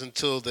trainers,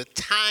 until the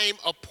time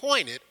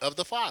appointed of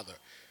the Father."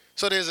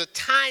 So there's a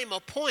time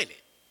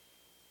appointed.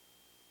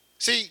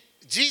 See,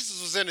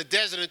 Jesus was in the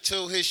desert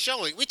until his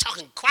showing. We're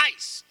talking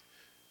Christ.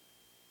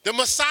 The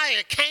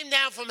Messiah came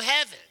down from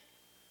heaven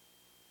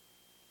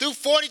through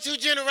 42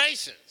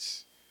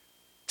 generations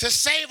to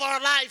save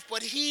our life,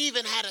 but he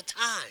even had a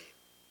time.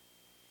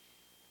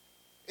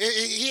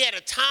 He had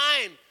a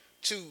time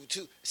to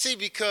see,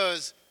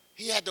 because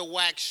he had to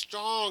wax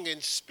strong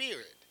in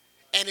spirit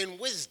and in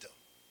wisdom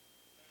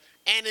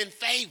and in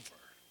favor.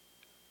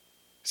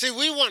 See,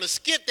 we want to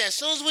skip that. As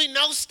soon as we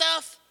know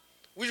stuff,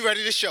 we're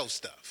ready to show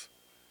stuff.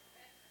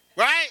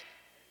 Right?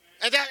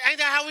 Ain't that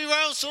how we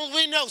roll? As soon as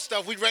we know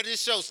stuff, we're ready to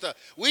show stuff.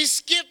 We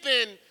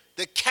skipping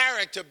the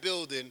character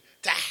building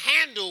to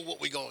handle what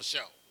we're going to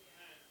show.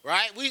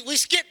 Right? We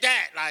skip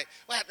that. Like,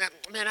 well,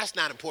 man, that's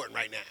not important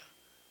right now.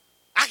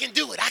 I can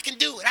do it.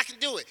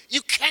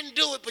 You can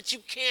do it, but you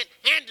can't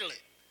handle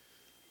it.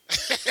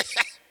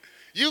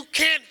 You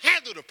can't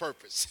handle the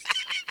purpose.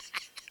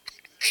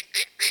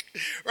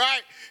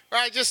 Right?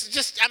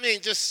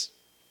 Just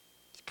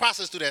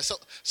process through that.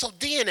 So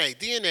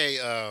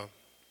DNA,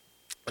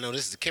 I know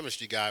this is a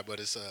chemistry guy, but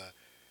it's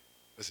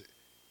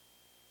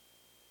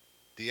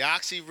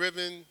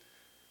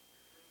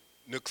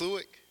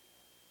deoxyribonucleic.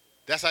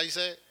 That's how you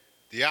say it?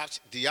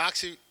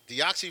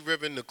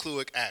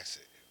 Deoxyribonucleic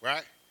acid,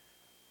 right?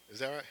 Is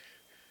that right?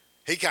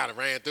 He kind of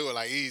ran through it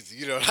like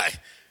easy, like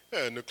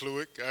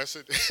nucleic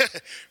acid,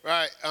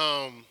 right?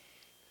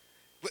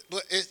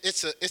 But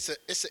it's an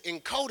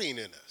encoding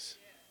in us,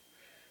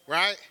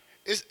 right?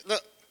 It's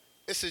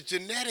a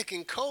genetic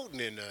encoding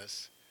in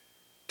us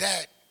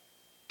that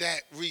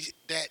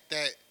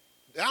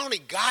not only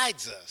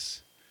guides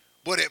us,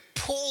 but it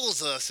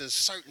pulls us in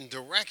certain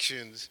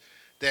directions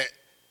that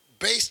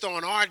based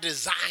on our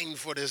design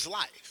for this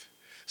life.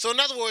 So in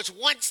other words,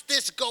 once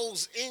this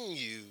goes in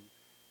you,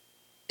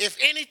 if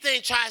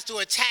anything tries to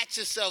attach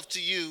itself to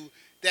you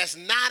that's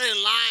not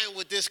in line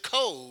with this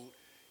code,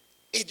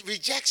 it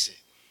rejects it.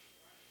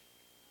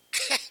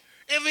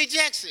 It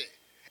rejects it.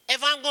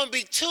 If I'm going to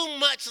be too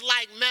much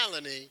like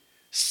Melanie,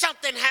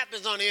 something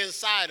happens on the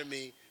inside of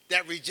me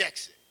that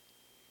rejects it.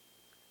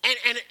 And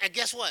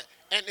guess what?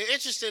 And the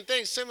interesting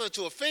thing, similar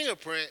to a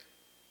fingerprint,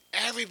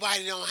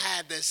 everybody don't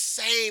have the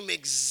same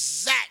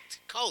exact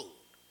code.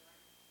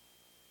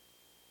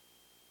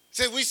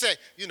 So we say,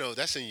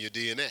 that's in your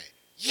DNA.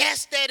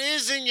 Yes, that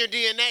is in your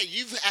DNA.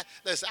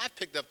 Listen, I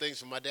picked up things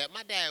from my dad.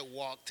 My dad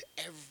walked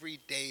every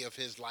day of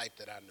his life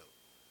that I knew.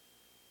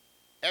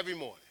 Every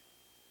morning.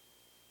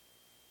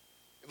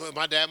 But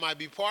my dad might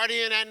be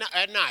partying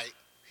at night.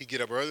 He'd get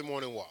up early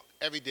morning and walk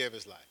every day of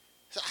his life.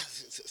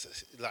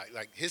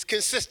 Like his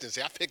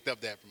consistency, I picked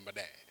up that from my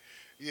dad.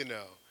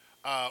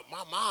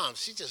 My mom,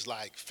 she just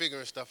like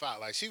figuring stuff out.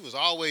 Like she was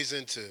always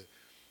into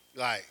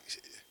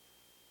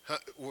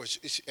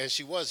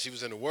she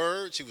was in the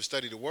Word. She would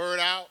study the Word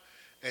out,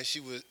 and she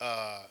would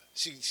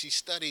she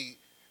studied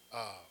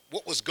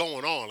what was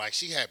going on. Like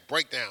she had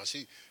breakdowns.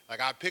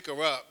 I'd pick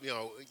her up.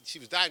 She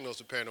was diagnosed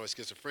with paranoid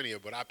schizophrenia,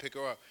 but I'd pick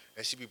her up,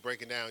 and she'd be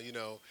breaking down.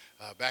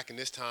 Back in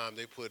this time,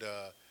 they put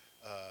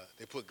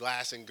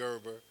glass in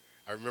Gerber.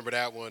 I remember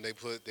that one.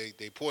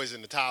 They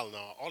poisoned the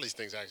Tylenol. All these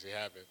things actually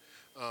happened.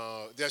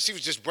 She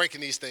was just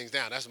breaking these things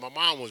down. My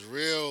mom was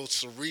real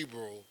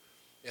cerebral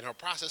in her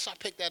process. So I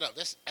picked that up.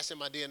 That's in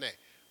my DNA.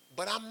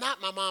 But I'm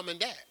not my mom and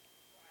dad.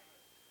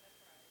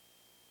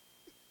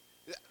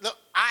 Look,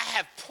 I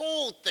have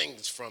pulled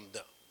things from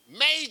them.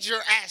 Major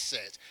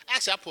assets.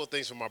 Actually, I pulled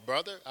things from my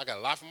brother. I got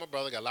a lot from my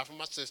brother. Got a lot from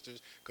my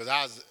sisters. Because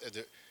I was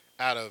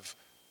out of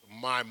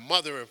my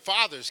mother and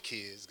father's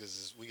kids.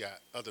 Because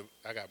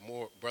I got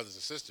more brothers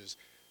and sisters.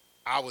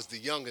 I was the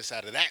youngest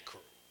out of that crew.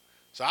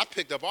 So I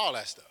picked up all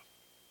that stuff.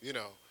 You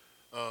know,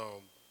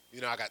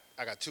 I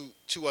got two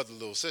other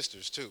little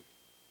sisters too.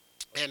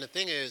 And the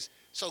thing is,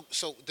 so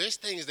there's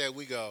things that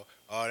we go,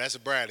 oh, that's a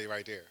Bradley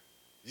right there.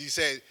 You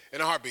say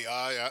in a heartbeat,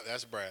 oh yeah,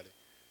 that's a Bradley.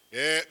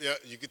 Yeah,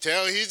 you can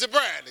tell he's a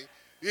Bradley.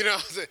 You know,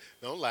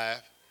 don't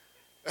laugh.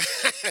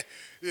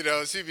 You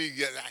know, she be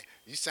like,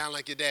 you sound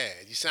like your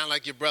dad. You sound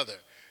like your brother.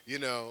 You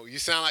know, you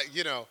sound like,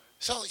 you know.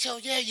 So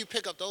yeah, you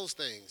pick up those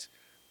things.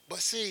 But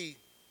see,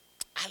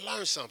 I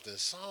learned something.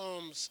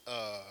 Psalms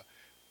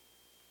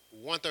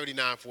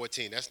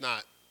 139:14. That's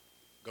not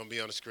gonna be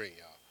on the screen,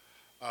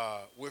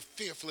 y'all. We're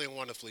fearfully and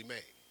wonderfully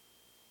made.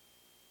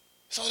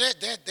 So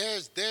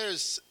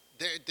there's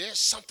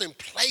something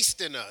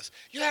placed in us.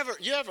 You ever?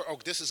 Oh,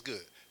 this is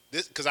good.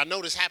 This because I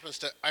know this happens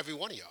to every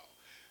one of y'all.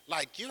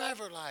 Like you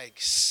ever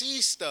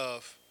see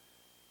stuff?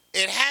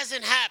 It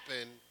hasn't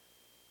happened,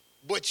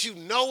 but you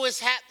know it's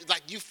happened.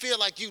 Like you feel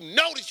like you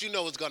know that you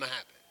know it's gonna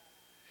happen.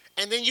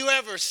 And then you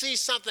ever see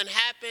something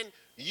happen?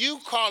 You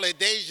call it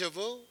deja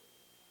vu,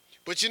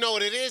 but you know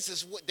what it is?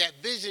 Is what that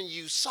vision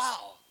you saw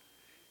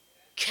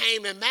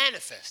came and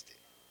manifested.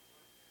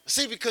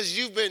 See, because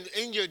you've been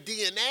in your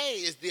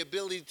DNA is the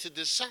ability to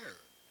discern.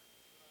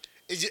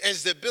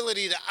 It's the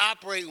ability to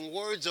operate in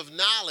words of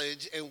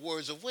knowledge and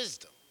words of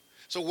wisdom.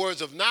 So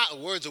words of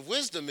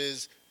wisdom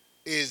is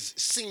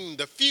seeing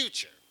the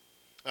future.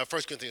 1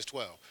 Corinthians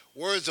 12.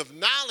 Words of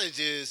knowledge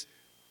is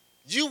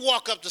you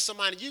walk up to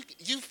somebody,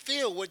 you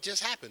feel what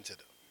just happened to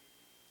them.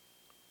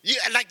 You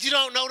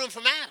don't know them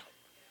from Adam,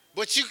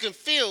 but you can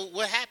feel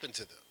what happened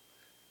to them,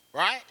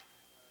 right?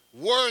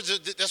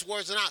 That's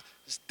words of knowledge.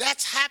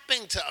 That's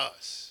happening to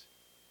us.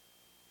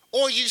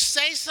 Or you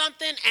say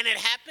something and it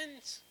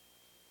happens.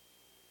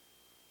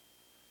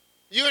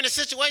 You're in a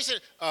situation,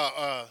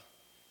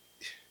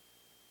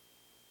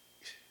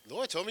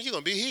 Lord told me you're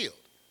going to be healed.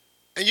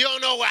 And you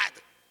don't know why.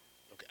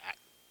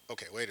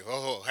 Okay, wait.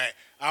 Hey,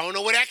 I don't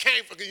know where that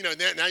came from. You know,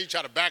 now you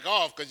try to back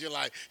off because you're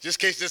like,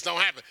 just in case this don't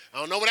happen. I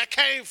don't know where that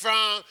came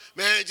from.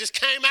 Man, it just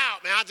came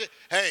out, man.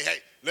 Hey,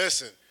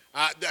 listen.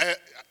 I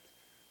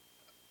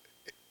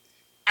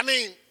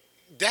mean,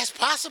 that's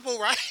possible,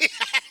 right?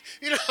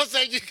 You know what I'm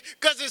saying?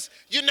 Because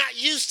you're not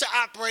used to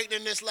operating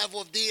in this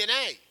level of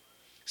DNA.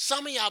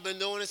 Some of y'all been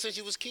doing it since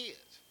you was kids.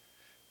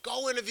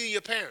 Go interview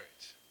your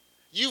parents.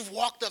 You've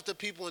walked up to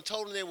people and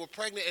told them they were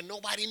pregnant and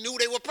nobody knew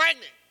they were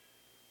pregnant.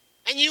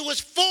 And you was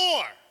 4.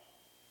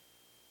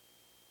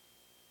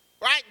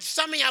 Right?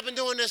 Some of y'all been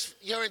doing this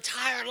your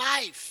entire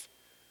life.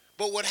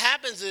 But what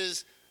happens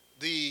is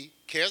the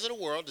cares of the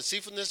world,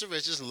 deceitfulness of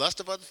riches, and lust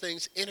of other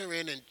things enter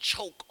in and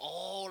choke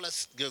all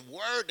the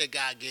word that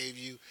God gave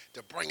you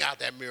to bring out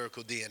that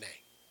miracle DNA.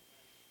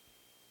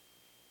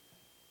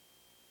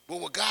 But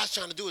what God's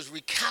trying to do is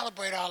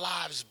recalibrate our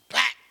lives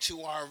back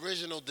to our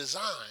original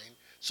design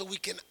so we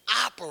can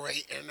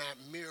operate in that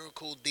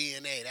miracle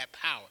DNA, that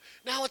power.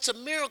 Now, it's a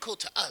miracle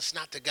to us,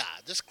 not to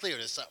God. Just clear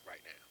this up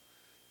right now.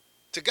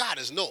 To God,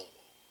 it's normal.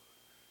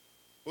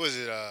 What is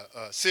it,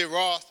 Sid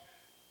Roth?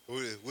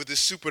 With the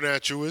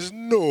supernatural is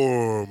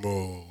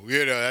normal.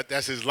 You know,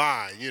 that's his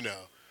line, you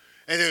know.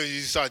 And then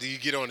you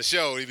get on the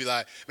show, he'd be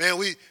like, man,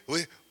 we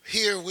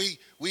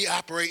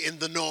operate in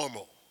the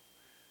normal,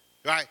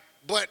 right?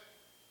 But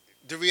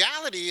the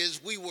reality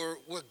is we're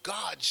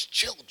God's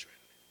children.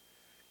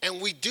 And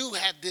we do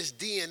have this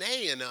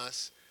DNA in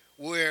us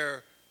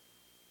where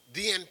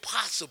the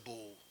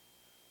impossible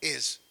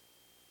is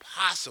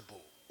possible,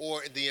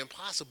 or the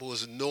impossible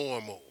is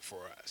normal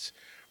for us.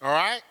 All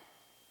right?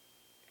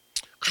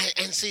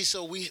 And see,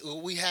 so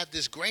we have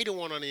this greater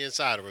one on the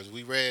inside of us.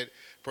 We read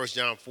 1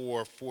 John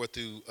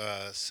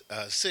 4:4-6.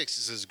 It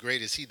says,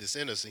 great is he that's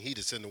in us and he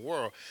that's in the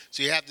world.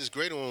 So you have this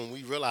greater one, and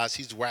we realize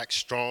he's waxed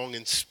strong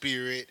in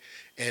spirit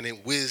and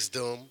in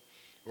wisdom,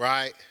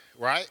 right?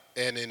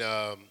 And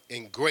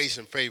in grace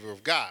and favor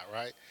of God,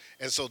 right?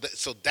 And so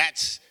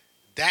that's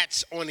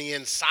on the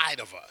inside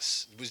of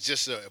us. It was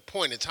just a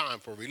point in time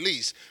for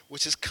release,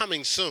 which is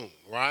coming soon,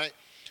 right?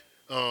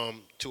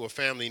 To a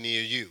family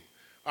near you.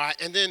 All right,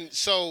 and then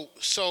so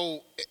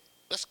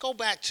let's go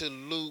back to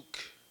Luke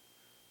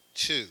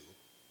 2.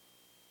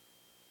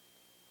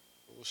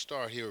 We'll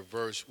start here at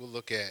we'll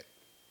look at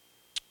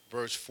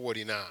verse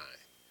 49.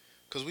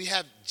 Because we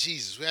have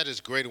Jesus. We have this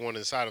greater one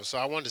inside of us. So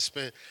I got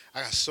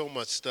so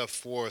much stuff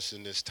for us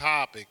in this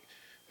topic.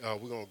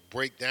 We're going to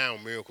break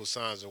down miracle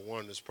signs and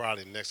wonders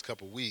probably in the next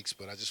couple of weeks,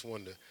 but I just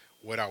wanted to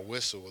wet our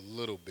whistle a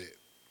little bit.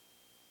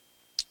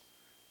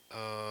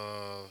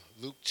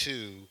 Luke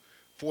 2,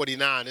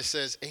 49, it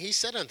says, and he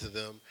said unto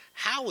them,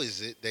 how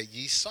is it that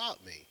ye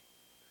sought me?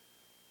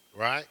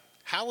 Right?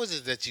 How is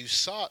it that you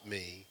sought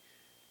me?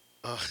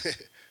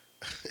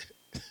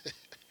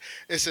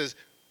 It says,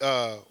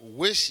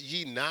 wish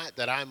ye not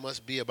that I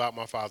must be about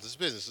my Father's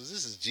business. So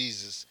this is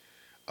Jesus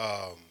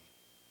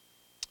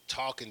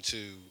talking to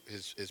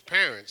his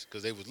parents,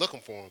 because they was looking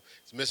for him.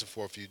 He's missing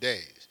for a few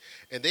days.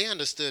 And they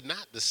understood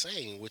not the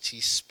saying which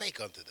he spake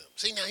unto them.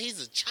 See, now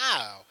he's a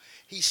child.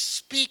 He's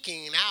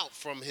speaking out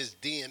from his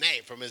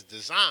DNA, from his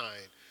design.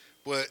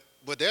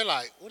 But they're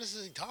like, what is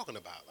he talking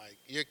about? Like,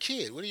 you're a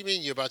kid. What do you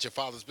mean you're about your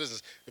father's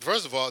business? And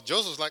first of all,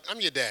 Joseph's like,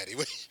 I'm your daddy.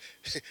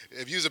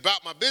 If you was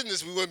about my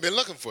business, we wouldn't be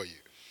looking for you.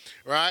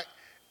 Right?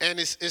 And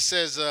it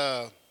says,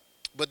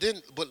 but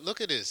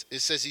look at this. It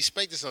says he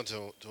spake this unto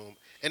him.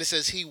 And it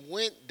says he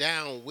went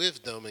down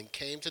with them and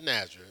came to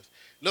Nazareth.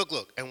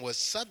 Look, and was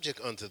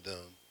subject unto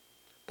them.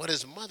 But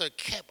his mother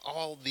kept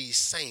all these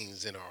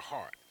sayings in her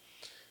heart.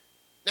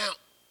 Now,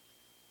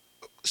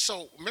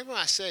 so remember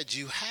I said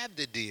you have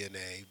the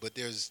DNA, but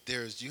there's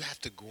you have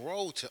to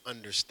grow to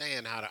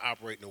understand how to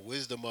operate in the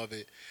wisdom of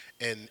it,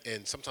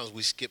 and sometimes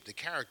we skip the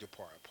character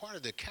part. Part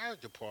of the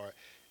character part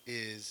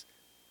is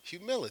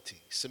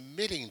humility,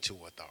 submitting to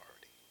authority.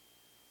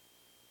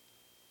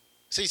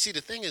 See,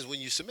 the thing is, when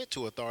you submit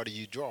to authority,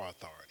 you draw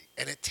authority,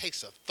 and it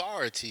takes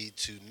authority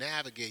to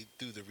navigate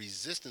through the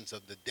resistance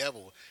of the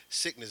devil,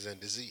 sickness,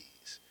 and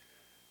disease.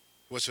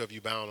 Whatsoever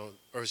you bound on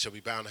earth shall be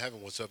bound in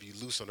heaven. Whatsoever you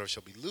loose on earth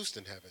shall be loosed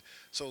in heaven.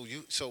 So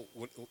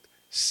when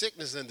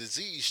sickness and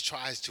disease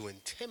tries to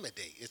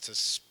intimidate. It's a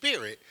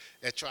spirit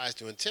that tries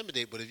to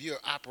intimidate. But if you're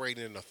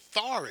operating in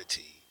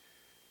authority,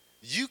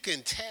 you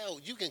can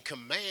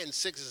command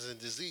sickness and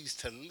disease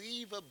to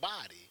leave a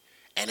body,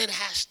 and it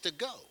has to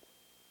go.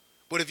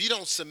 But if you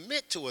don't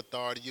submit to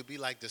authority, you'll be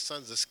like the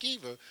sons of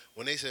Sceva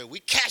when they said,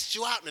 we cast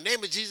you out in the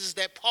name of Jesus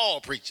that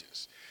Paul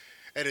preaches.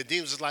 And the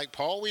demons is like,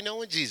 Paul we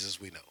know and Jesus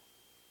we know.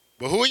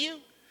 But who are you?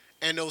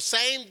 And those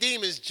same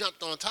demons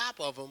jumped on top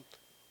of them.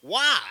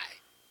 Why?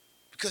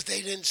 Because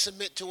they didn't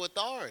submit to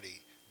authority.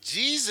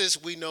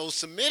 Jesus, we know,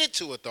 submitted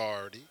to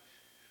authority.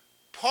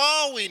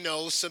 Paul, we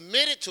know,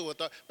 submitted to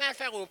authority. Matter of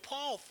fact, when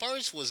Paul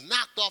first was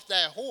knocked off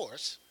that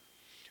horse,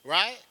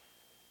 right,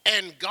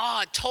 and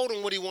God told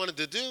him what he wanted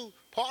to do,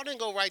 Paul didn't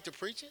go right to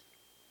preaching.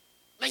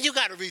 Man, you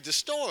got to read the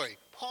story.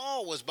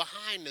 Paul was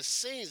behind the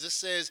scenes. It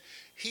says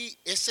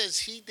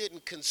he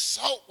didn't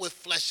consult with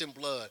flesh and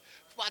blood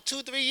for about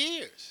 2-3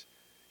 years.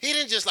 He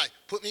didn't just like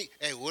put me,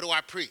 hey, what do I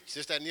preach?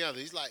 This, that, and the other.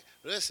 He's like,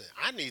 listen,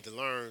 I need to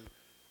learn.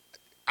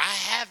 I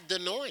have the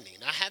anointing.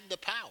 I have the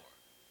power.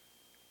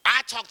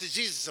 I talked to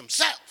Jesus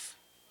himself.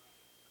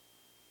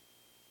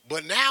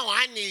 But now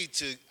I need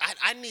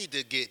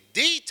to get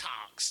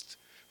detoxed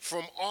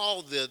from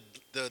all the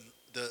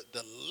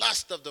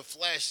lust of the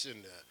flesh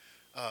and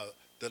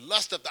the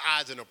lust of the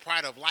eyes and the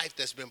pride of life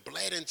that's been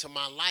bled into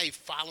my life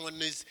following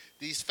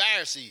these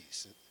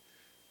Pharisees.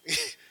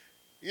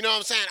 You know what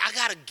I'm saying? I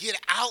got to get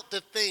out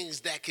the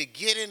things that could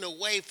get in the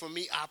way from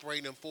me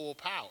operating in full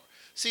power.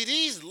 See,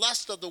 these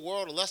lust of the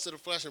world, the lust of the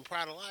flesh and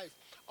pride of life,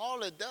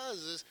 all it does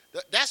is,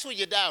 that's where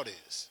your doubt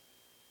is.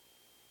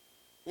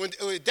 When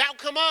doubt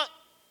come up,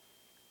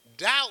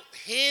 doubt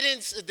hidden,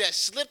 that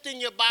slipped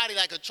in your body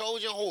like a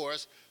Trojan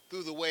horse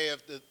through the way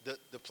of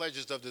the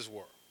pleasures of this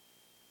world.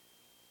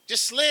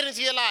 Just slid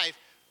into your life,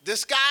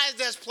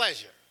 disguised as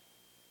pleasure.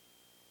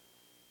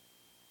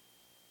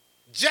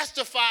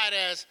 Justified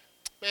as,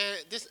 man,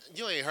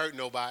 you ain't hurt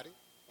nobody.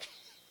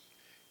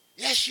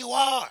 Yes, you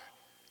are.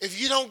 If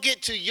you don't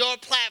get to your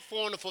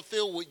platform to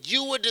fulfill what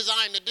you were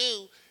designed to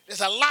do,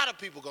 there's a lot of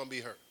people going to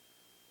be hurt.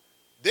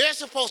 They're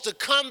supposed to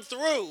come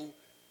through,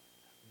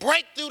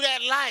 break through that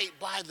light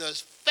by the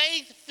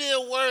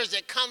faith-filled words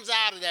that comes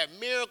out of that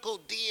miracle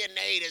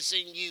DNA that's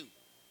in you.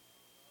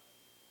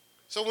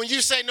 So when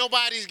you say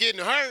nobody's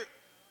getting hurt,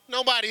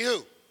 nobody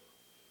who?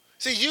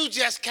 See, you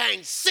just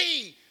can't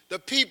see the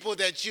people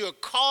that you're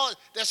called,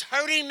 that's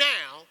hurting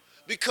now,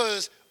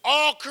 because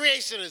all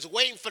creation is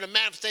waiting for the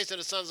manifestation of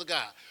the sons of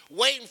God,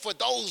 waiting for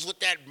those with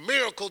that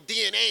miracle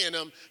DNA in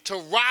them to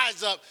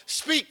rise up,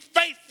 speak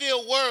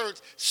faith-filled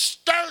words,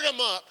 stir them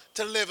up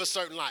to live a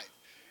certain life.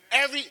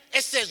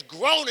 It says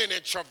groaning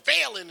and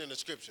travailing in the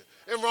scripture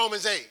in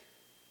Romans 8,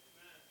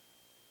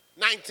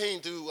 19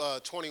 through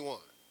 21.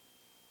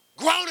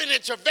 Groaning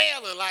and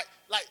travailing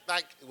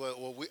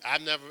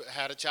I've never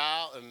had a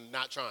child and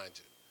not trying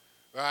to,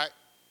 right?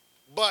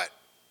 But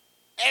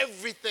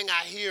everything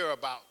I hear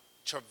about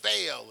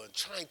travail and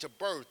trying to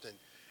birth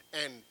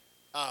and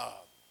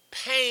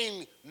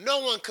pain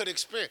no one could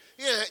experience.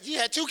 Yeah, you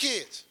had 2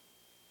 kids.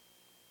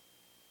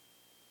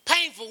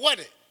 Painful,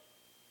 wasn't it?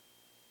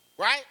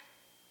 Right?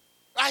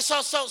 Right.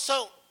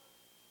 So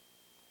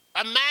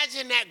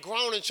imagine that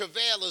groan and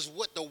travail is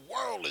what the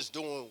world is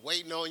doing,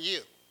 waiting on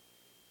you.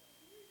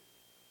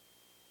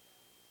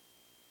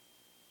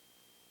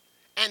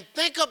 And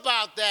think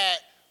about that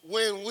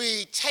when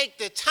we take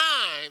the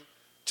time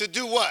to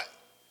do what?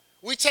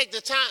 We take the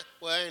time,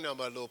 well, ain't nothing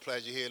but a little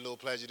pleasure here, a little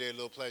pleasure there, a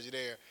little pleasure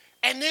there.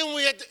 And then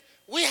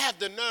we have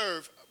the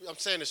nerve, I'm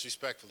saying this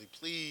respectfully,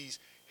 please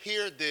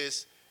hear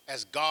this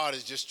as God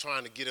is just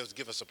trying to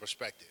give us a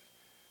perspective.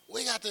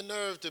 We got the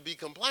nerve to be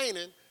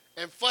complaining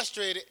and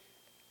frustrated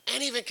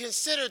and even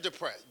consider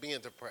being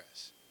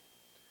depressed.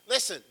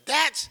 Listen,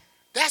 that's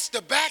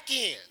the back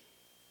end.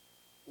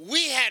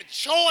 We had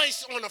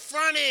choice on the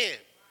front end.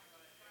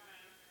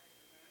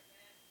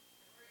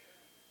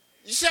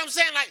 You see what I'm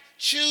saying? Like,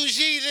 choose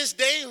ye this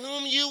day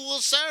whom you will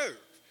serve.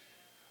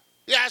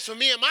 Yeah, as for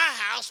me and my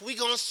house, we're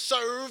going to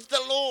serve the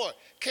Lord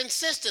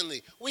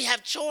consistently. We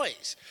have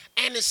choice.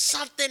 And it's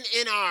something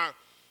in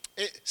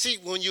see,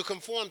 when you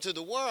conform to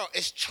the world,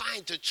 it's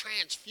trying to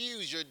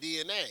transfuse your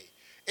DNA.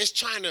 It's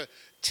trying to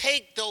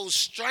take those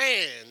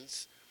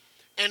strands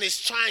and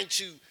it's trying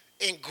to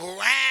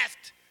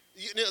engraft,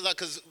 like,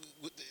 because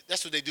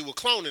that's what they do with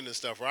cloning and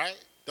stuff, right?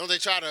 Don't they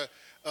try to,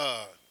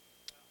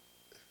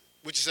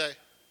 what you say?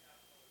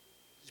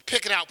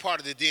 Picking out part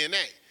of the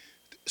DNA.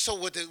 So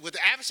what the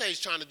adversary is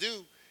trying to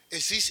do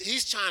is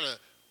he's trying to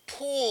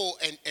pull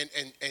and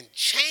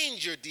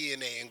change your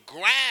DNA and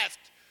graft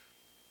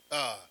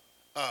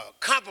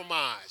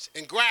compromise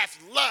and graft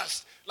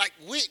lust. Like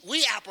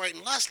we operate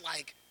in lust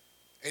like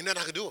ain't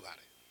nothing I can do about it.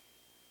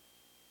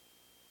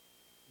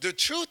 The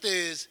truth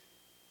is,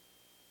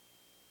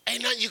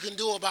 ain't nothing you can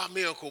do about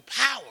miracle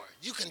power.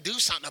 You can do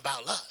something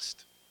about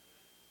lust.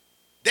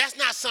 That's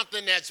not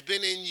something that's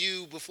been in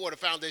you before the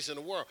foundation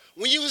of the world.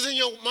 When you was in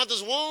your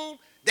mother's womb,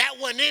 that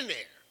wasn't in there.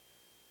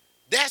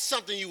 That's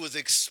something you was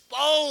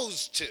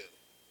exposed to.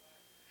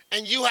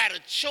 And you had a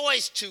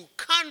choice to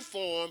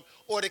conform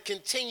or to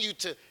continue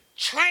to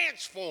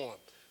transform.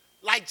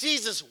 Like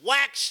Jesus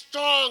waxed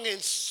strong in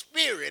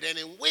spirit and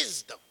in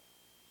wisdom.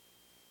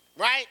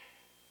 Right?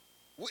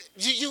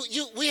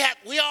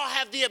 We all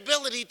have the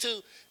ability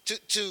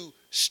to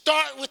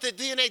start with the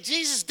DNA.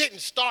 Jesus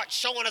didn't start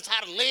showing us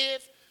how to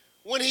live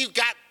when he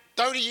got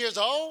 30 years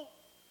old.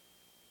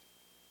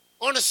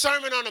 On the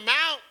Sermon on the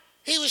Mount,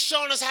 he was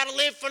showing us how to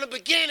live from the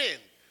beginning,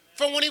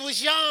 from when he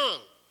was young.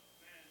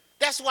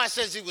 That's why it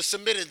says he was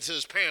submitted to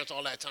his parents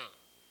all that time.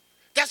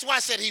 That's why I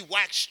said he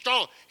waxed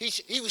strong.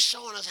 He was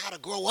showing us how to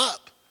grow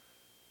up,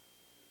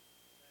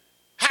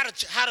 how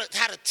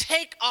to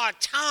take our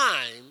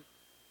time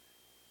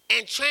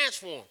and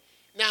transform.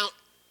 Now,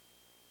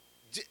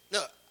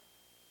 look,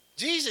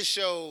 Jesus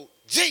showed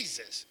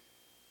Jesus.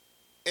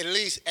 At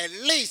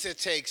least it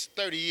takes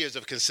 30 years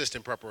of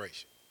consistent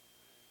preparation.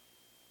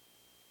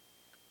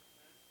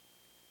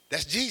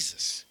 That's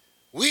Jesus.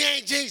 We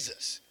ain't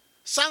Jesus.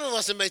 Some of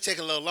us, it may take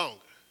a little longer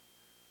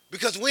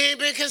because we ain't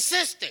been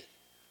consistent.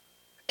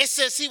 It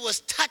says he was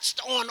touched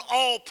on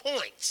all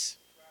points.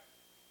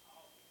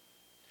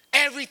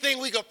 Everything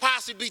we could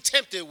possibly be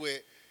tempted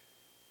with,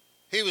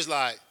 he was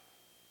like,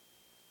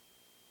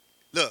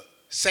 look,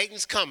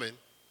 Satan's coming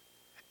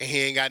and he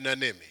ain't got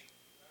nothing in me.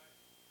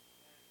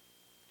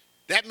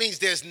 That means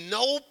there's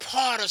no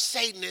part of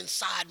Satan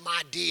inside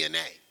my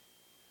DNA.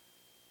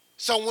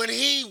 So when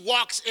he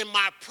walks in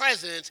my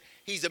presence,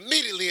 he's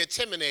immediately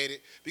intimidated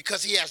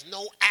because he has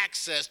no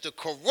access to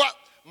corrupt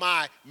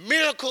my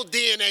miracle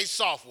DNA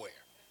software.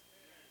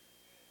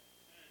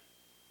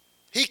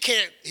 He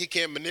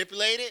can't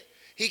manipulate it.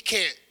 He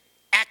can't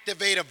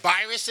activate a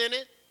virus in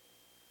it.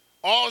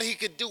 All he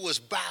could do is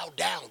bow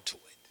down to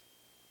it.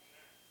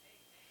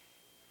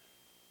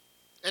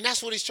 And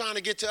that's what he's trying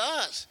to get to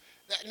us.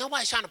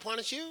 Nobody's trying to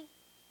punish you.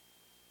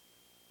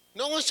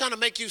 No one's trying to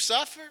make you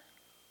suffer.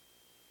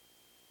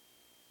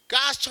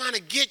 God's trying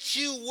to get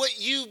you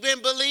what you've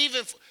been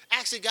believing for.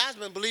 Actually, God's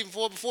been believing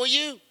for before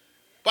you. The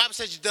Bible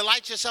says you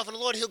delight yourself in the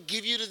Lord, he'll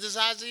give you the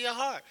desires of your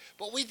heart.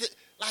 But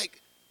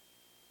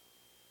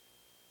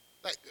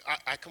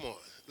come on,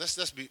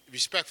 let's be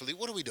respectfully.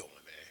 What are we doing,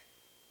 man?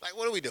 Like,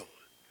 what are we doing?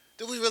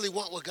 Do we really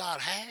want what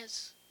God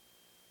has?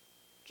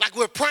 Like,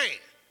 we're praying.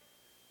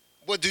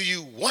 But do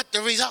you want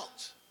the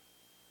results?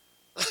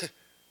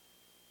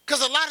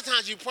 Because a lot of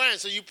times you're praying,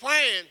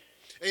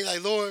 and you're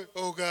like, Lord,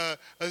 oh God,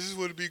 I just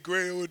want to be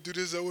great. I want to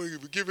do this. I want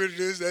to get rid of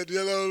this, that,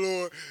 the other,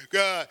 Lord,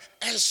 God.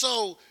 And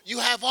so you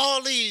have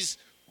all these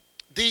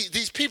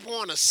people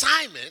on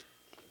assignment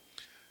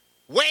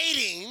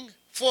waiting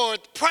for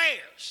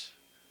prayers,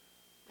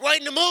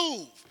 waiting to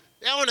move.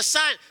 They're on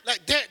assignment. Like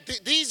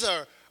these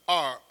are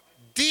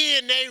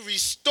DNA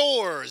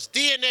restorers,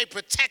 DNA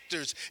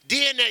protectors,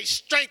 DNA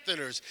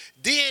strengtheners,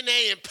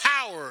 DNA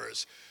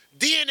empowerers,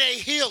 DNA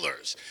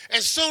healers.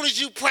 As soon as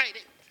you pray,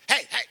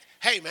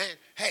 hey, man,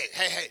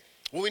 hey.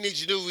 What we need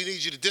you to do, we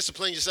need you to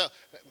discipline yourself.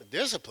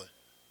 Discipline?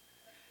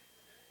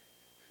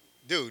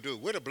 Dude,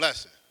 we're the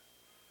blessing.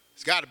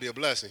 It's got to be a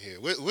blessing here.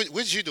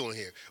 What you doing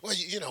here? Well,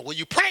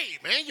 you prayed,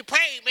 man.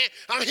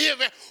 I'm here,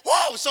 man.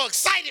 Whoa, so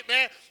excited,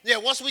 man. Yeah,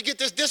 once we get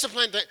this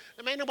discipline thing,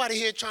 there ain't nobody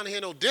here trying to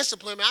hear no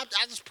discipline, man.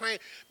 I just pray,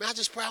 man. I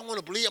just pray. I want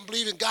to believe. I'm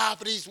believing God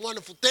for these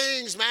wonderful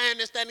things, man.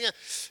 This, that, and the other.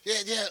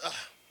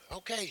 Yeah.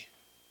 Okay.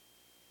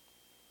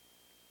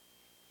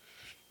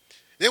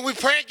 Then we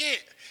pray again.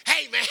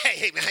 Hey, man,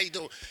 how you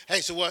doing?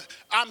 Hey, so what?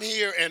 I'm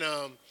here, and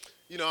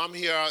I'm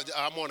here.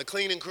 I'm on a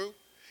cleaning crew,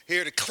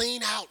 here to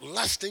clene out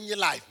lust in your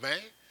life, man.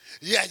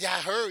 Yeah,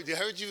 I heard. I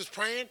heard you was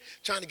praying,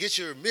 trying to get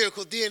your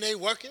miracle DNA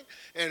working,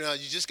 and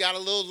you just got a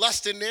little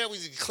lust in there. We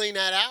can clean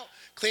that out,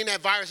 clean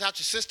that virus out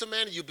your system,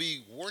 man, and you'll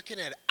be working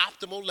at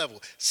optimal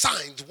level.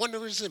 Signs,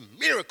 wonders, and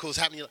miracles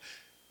happening.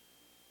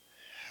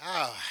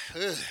 Oh,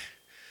 ugh,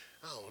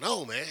 I don't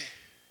know, man.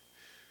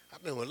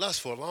 I've been with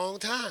lust for a long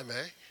time,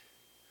 man.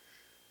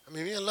 I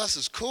mean, me and lust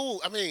is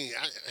cool. I mean,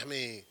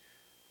 it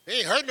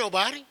ain't hurt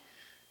nobody.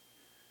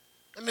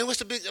 I mean,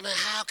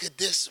 how could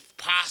this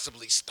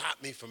possibly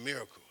stop me from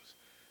miracles?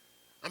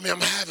 I mean, I'm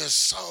having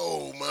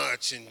so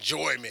much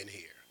enjoyment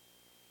here.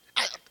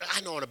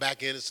 I know on the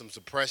back end is some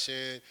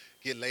suppression,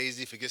 get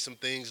lazy, forget some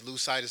things,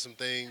 lose sight of some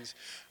things.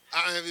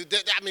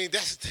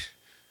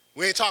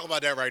 We ain't talking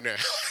about that right now.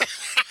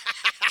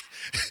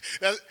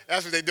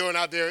 That's what they doing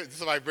out there.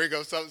 Somebody bring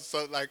up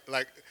something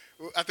like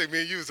I think me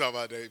and you was talking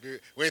about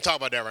that. We ain't talking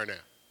about that right now.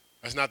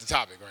 That's not the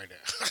topic right now.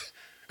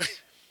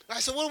 All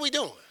right, so what are we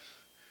doing?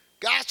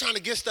 God's trying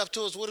to get stuff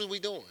to us. What are we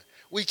doing?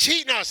 We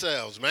cheating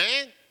ourselves,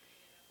 man.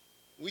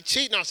 We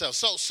cheating ourselves.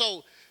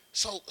 So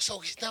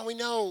now we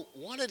know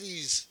one of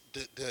these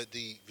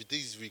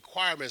these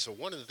requirements, or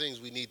one of the things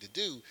we need to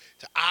do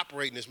to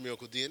operate in this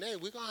miracle DNA.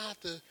 We're gonna have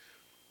to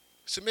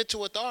submit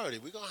to authority.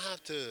 We're gonna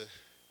have to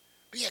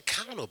be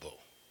accountable.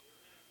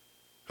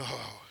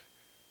 Oh,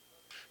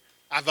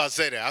 I was about to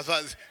say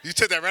that. You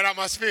took that right out of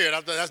my spirit.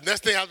 That's the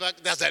next thing I was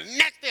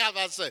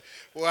about to say.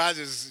 Well, I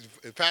just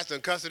pastor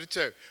and cuss to the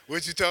church.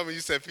 What you told me?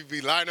 You said people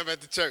be lining up at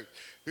the church.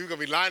 People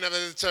gonna be lining up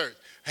at the church.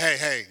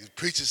 Hey,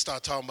 preachers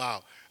start talking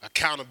about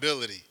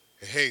accountability.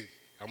 Hey,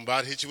 I'm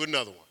about to hit you with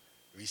another one.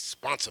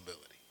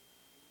 Responsibility.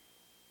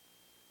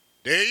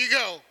 There you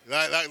go.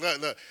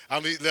 Look.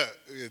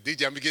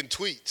 DJ, I'm getting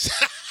tweets.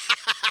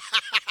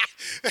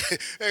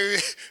 Hey,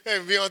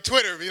 be on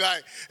Twitter, be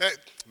like, hey,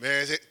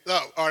 man,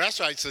 that's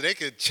right. So they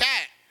could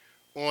chat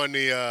on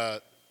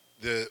the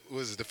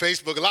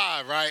Facebook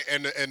Live, right?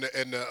 And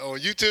on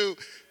YouTube.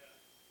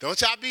 Don't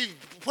y'all be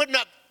putting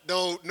up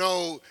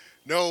no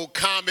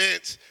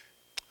comments.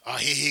 Oh,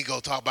 he go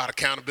talk about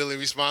accountability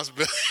and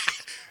responsibility.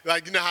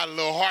 Like, you know how the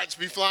little hearts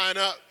be flying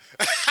up?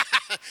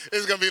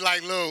 It's gonna be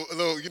like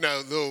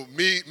little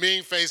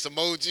mean face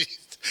emojis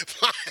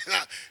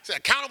flying up. It's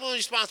accountable and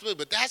responsibility,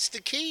 but that's the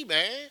key,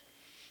 man.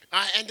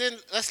 And then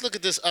let's look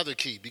at this other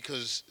key,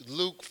 because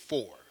Luke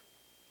 4.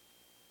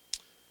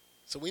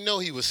 So we know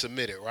he was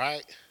submitted,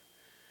 right?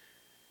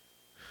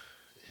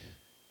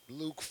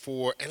 Luke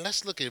 4, and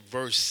let's look at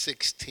verse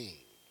 16.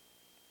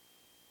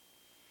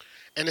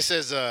 And it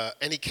says,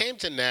 and he came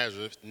to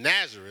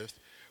Nazareth,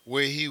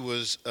 where he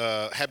was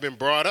had been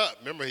brought up.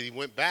 Remember, he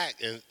went back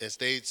and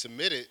stayed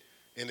submitted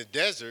in the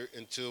desert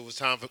until it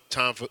was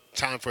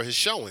time for his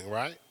showing,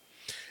 right?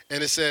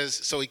 And it says,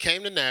 so he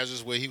came to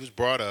Nazareth, where he was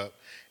brought up,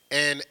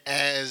 and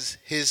as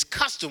his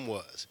custom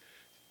was,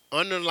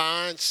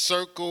 underline,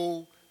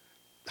 circle,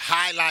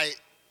 highlight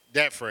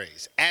that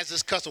phrase, as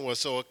his custom was.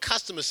 So a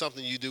custom is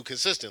something you do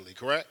consistently,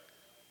 correct?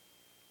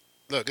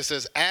 Look, it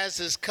says, as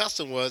his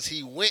custom was,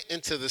 he went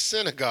into the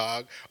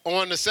synagogue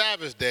on the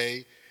Sabbath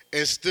day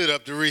and stood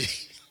up to read.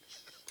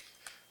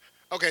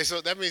 Okay,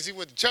 so that means he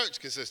went to church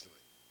consistently.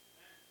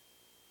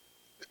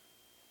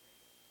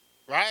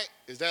 Right?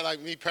 Is that like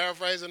me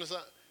paraphrasing or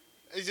something?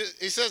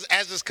 He says,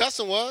 as his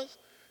custom was,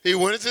 he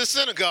went into the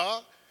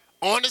synagogue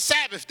on the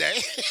Sabbath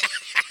day.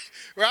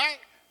 Right?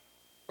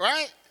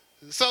 Right?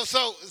 So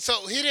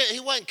he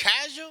wasn't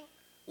casual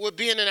with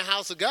being in the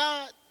house of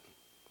God.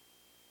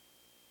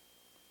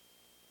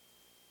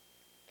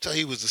 So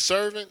he was a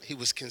servant, he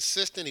was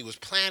consistent, he was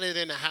planted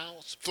in the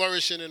house,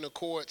 flourishing in the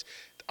courts.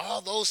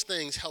 All those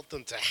things helped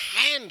him to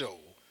handle.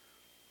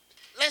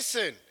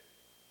 Listen,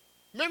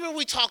 remember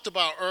we talked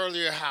about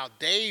earlier how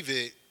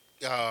David,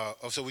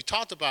 so we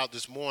talked about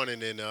this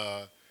morning in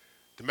the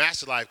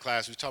Master Life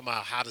class, we talked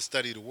about how to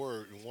study the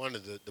Word, and one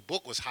of the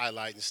book was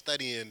highlighting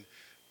studying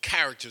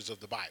characters of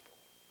the Bible.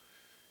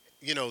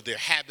 You know, their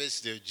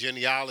habits, their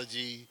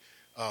genealogy,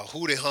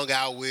 who they hung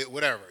out with,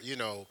 whatever,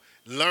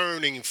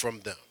 learning from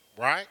them.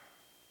 Right?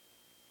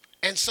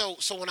 And so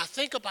when I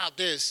think about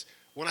this,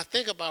 when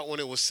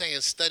it was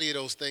saying study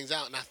those things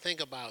out, and I think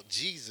about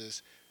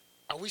Jesus,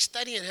 are we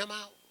studying him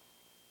out?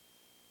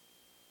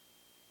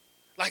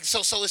 Like, so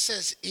it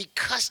says he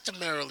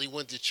customarily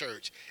went to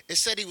church. It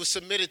said he was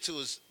submitted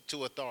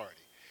to authority.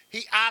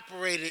 He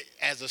operated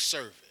as a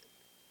servant.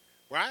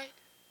 Right?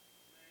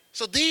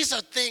 So these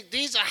are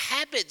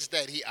habits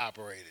that he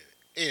operated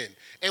in.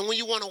 And when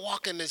you want to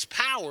walk in this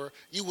power,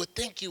 you would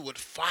think you would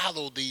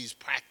follow these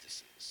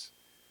practices.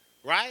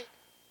 Right?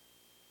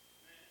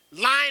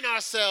 Line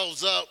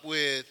ourselves up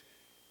with,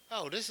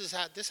 oh, this is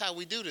how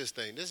we do this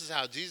thing. This is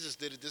how Jesus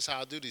did it. This is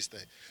how I do these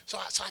things. So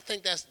I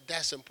think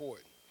that's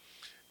important.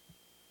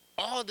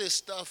 All this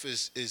stuff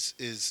is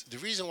the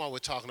reason why we're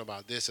talking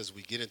about this as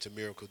we get into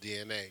miracle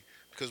DNA,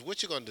 because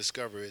what you're going to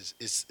discover is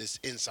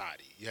inside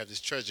of you. You have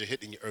this treasure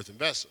hidden in your earthen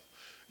vessel.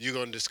 You're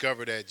going to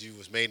discover that you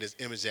was made in his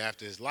image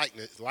after his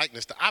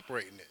likeness to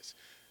operate in this.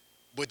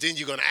 But then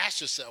you're going to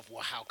ask yourself,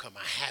 well, how come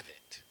I have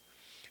it?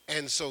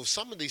 And so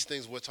some of these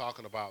things we're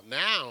talking about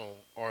now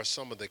are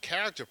some of the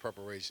character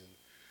preparation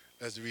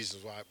as the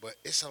reasons why. But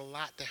it's a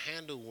lot to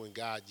handle when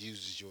God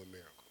uses you in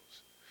miracles.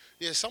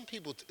 Yeah, some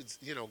people,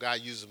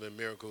 God uses them in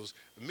miracles.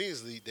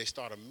 Immediately, they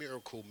start a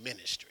miracle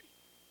ministry.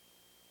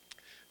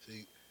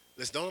 See,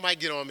 listen, don't nobody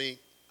get on me.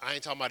 I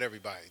ain't talking about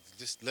everybody.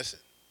 Just listen.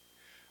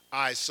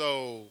 All right,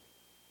 so,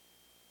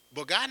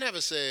 but God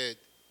never said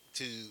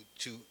to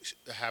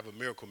have a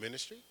miracle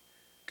ministry.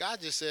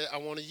 God just said, I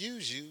want to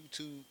use you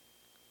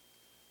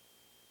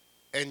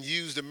and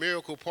use the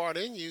miracle part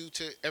in you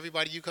to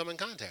everybody you come in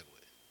contact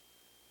with.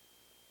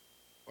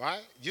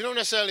 Right? You don't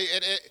necessarily,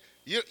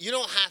 you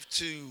don't have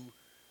to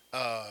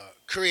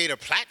create a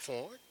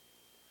platform.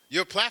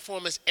 Your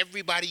platform is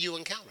everybody you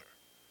encounter.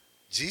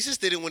 Jesus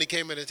did it when he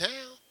came into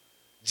town.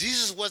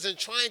 Jesus wasn't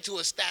trying to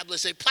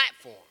establish a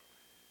platform.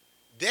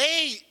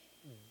 They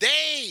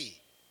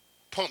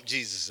pumped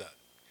Jesus up.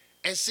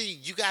 And see,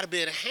 you got to be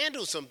able to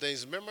handle some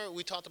things. Remember,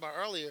 we talked about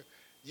earlier,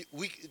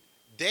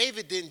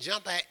 David didn't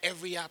jump at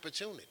every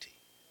opportunity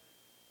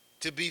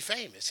to be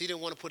famous. He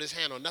didn't want to put his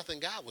hand on nothing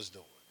God was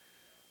doing.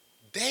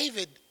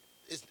 David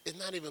is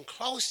not even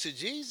close to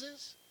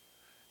Jesus.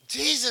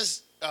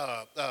 Jesus,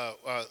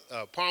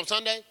 Palm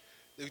Sunday,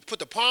 they put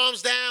the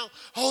palms down.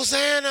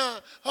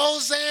 Hosanna,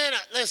 Hosanna.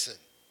 Listen,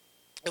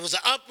 it was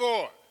an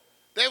uproar.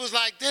 They was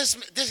like, this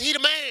he the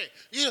man.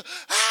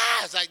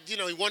 It's like,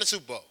 he won a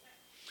Super Bowl,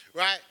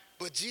 right?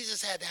 But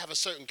Jesus had to have a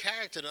certain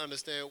character to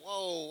understand,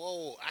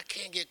 whoa, I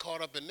can't get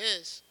caught up in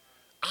this.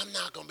 I'm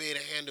not going to be able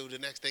to handle the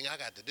next thing I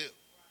got to do.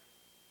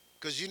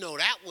 Because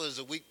that was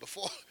a week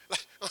before.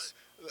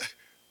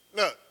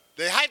 Look,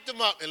 they hyped him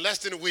up in less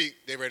than a week,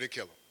 they ready to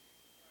kill him.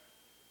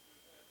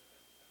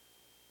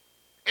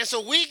 And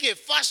so we get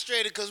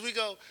frustrated because we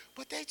go,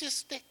 but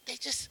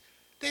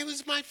they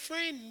was my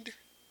friend.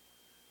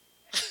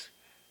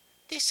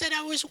 They said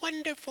I was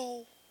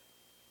wonderful.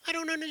 I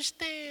don't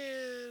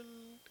understand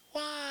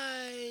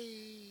why.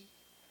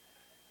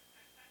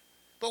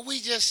 But we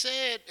just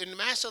said in the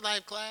Master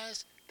Life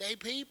class, they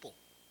people.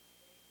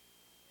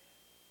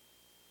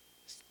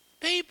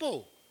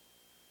 People.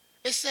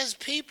 It says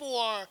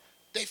people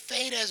they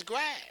fade as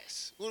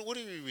grass. What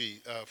did we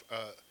read?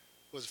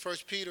 Was it 1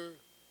 Peter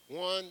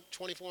 1,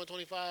 24 and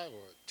 25 or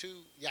 2?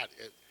 Yeah,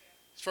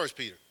 it's 1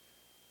 Peter.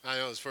 I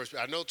know it's 1 Peter.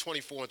 I know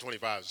 24 and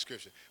 25 is the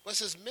scripture. But it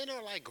says men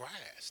are like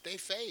grass. They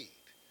fade.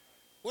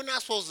 We're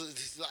not supposed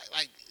to,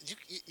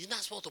 you're not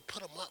supposed to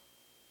put them up.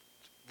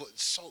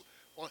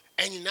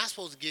 And you're not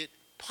supposed to get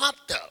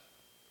pumped up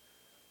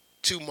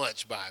too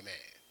much by a man.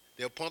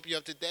 They'll pump you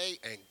up today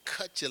and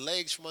cut your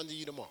legs from under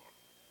you tomorrow.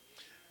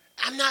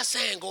 I'm not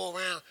saying go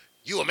around,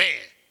 you a man.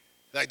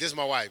 Like, this is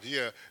my wife.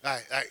 Yeah,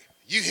 like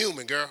you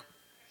human, girl.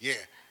 Yeah,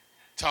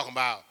 talking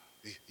about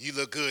you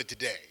look good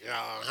today.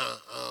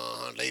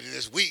 Later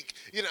this week.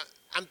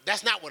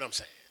 That's not what I'm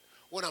saying.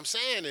 What I'm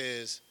saying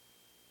is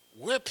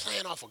we're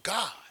playing off of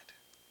God.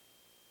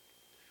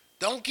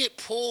 Don't get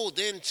pulled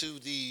into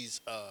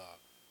these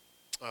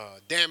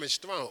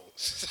damaged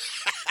thrones.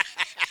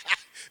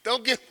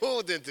 Don't get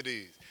pulled into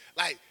these.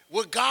 Like,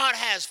 what God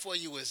has for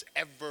you is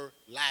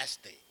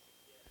everlasting.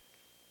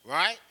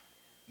 Right?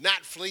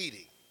 Not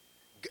fleeting.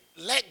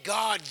 Let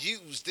God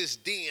use this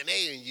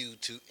DNA in you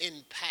to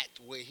impact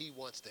where he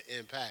wants to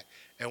impact,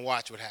 and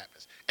watch what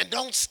happens. And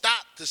don't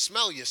stop to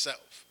smell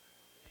yourself.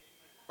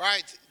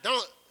 Right?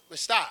 Don't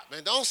stop,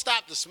 man. Don't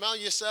stop to smell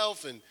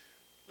yourself. And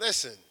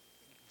listen,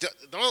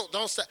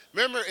 don't stop.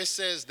 Remember, it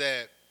says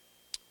that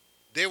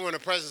they were in the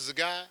presence of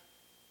God,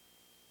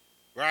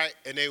 right?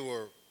 And they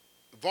were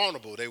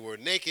vulnerable. They were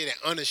naked and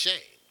unashamed.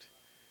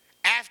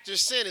 After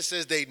sin, it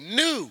says they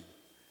knew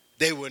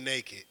they were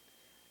naked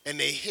and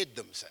they hid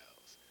themselves.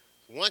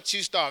 Once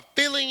you start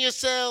feeling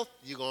yourself,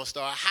 you're going to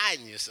start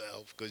hiding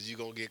yourself because you're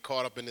going to get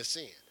caught up in the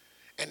sin.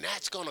 And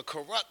that's going to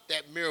corrupt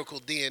that miracle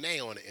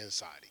DNA on the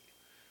inside of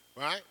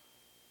you, right?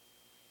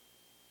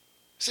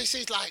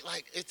 See,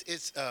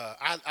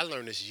 I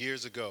learned this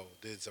years ago.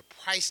 There's a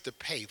price to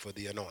pay for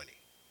the anointing.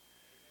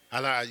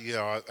 I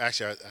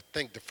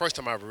think the first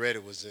time I ever read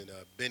it was in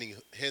Benny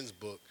Hinn's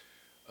book,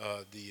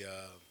 the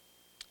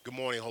Good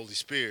Morning, Holy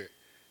Spirit.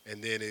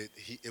 And then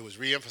it was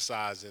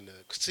reemphasized in the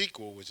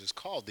sequel, which is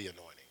called The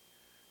Anointing.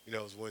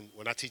 It was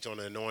when I teach on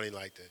the anointing,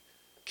 like the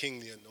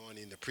kingly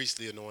anointing, the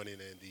priestly anointing,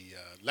 and the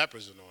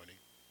leper's anointing,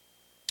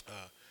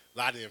 a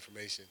lot of the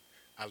information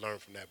I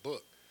learned from that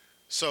book.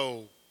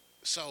 So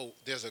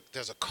there's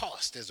a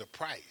cost, there's a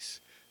price.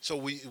 So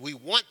we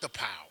want the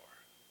power.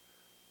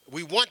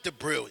 We want the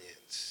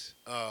brilliance.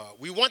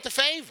 We want the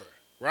favor,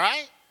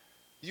 right?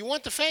 You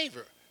want the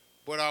favor,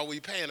 but are we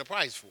paying the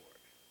price for it?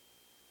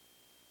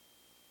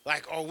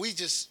 Like, are we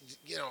just,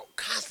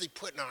 constantly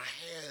putting our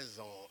hands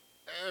on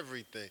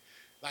everything?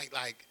 Like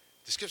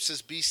the scripture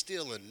says, be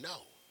still and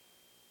know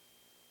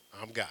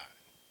I'm God.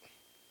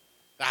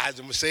 I'm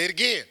going to say it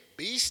again.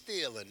 Be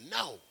still and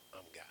know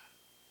I'm God.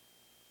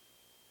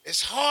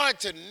 It's hard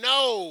to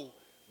know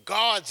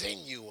God's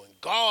in you and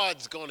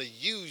God's going to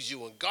use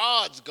you and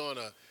God's going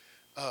to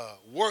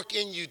work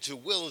in you to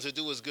will and to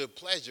do his good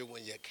pleasure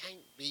when you can't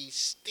be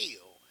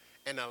still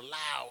and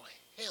allow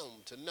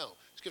him to know.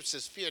 Scripture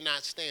says, fear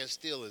not, stand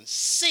still and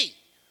see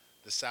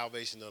the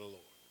salvation of the Lord.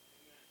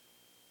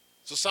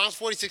 So Psalms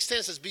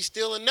 46:10 says, be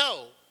still and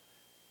know.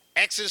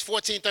 Exodus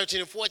 14:13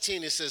 and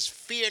 14, it says,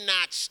 fear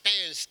not,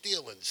 stand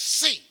still and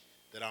see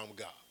that I'm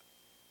God.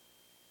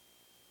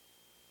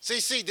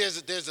 See,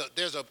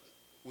 there's a,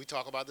 we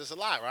talk about this a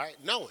lot, right?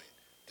 Knowing.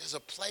 There's a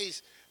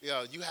place,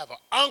 you have an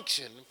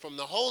unction from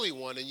the Holy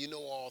One and you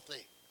know all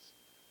things,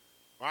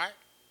 right?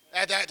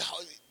 And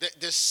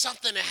there's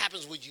something that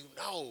happens when you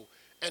know.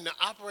 And to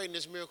operate in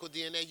this miracle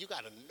DNA, you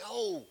got to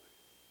know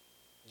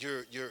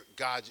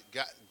God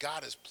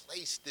has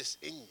placed this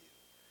in you.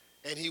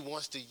 And he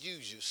wants to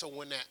use you. So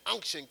when that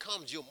unction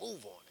comes, you'll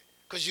move on it.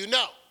 Because you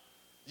know.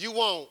 You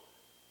won't.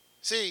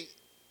 See,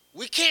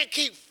 we can't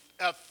keep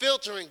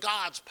filtering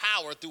God's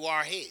power through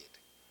our head.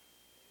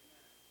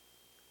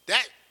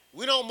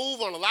 We don't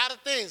move on a lot of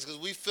things because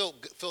we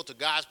filter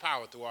God's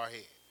power through our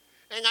head.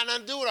 Ain't got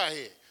nothing to do with our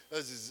head.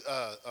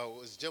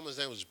 His gentleman's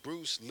name was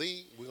Bruce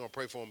Lee. We're going to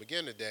pray for him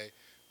again today.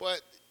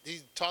 But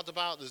he talked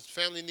about his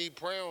family need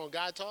prayer on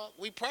God Talk.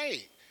 We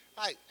prayed.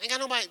 Like, ain't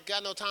got nobody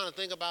got no time to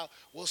think about,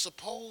 well,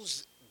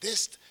 suppose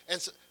this,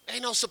 and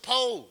ain't no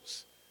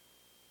suppose.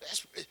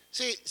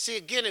 See,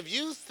 again, if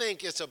you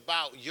think it's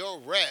about your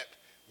rep,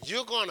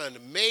 you're going to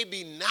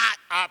maybe not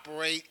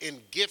operate in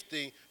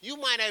gifting. You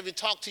might not even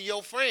talk to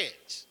your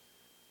friends.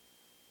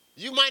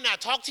 You might not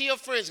talk to your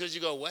friends because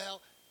you go,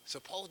 well,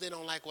 suppose they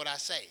don't like what I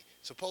say.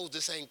 Suppose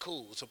this ain't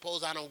cool.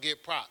 Suppose I don't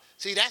get props.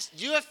 See,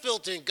 you're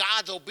filtering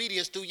God's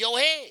obedience through your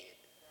head.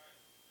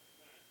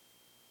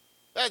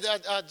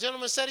 A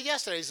gentleman said it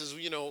yesterday. He says,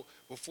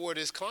 before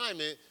this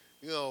climate,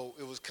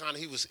 it was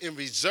he was in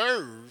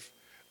reserve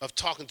of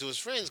talking to his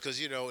friends because,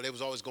 they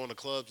was always going to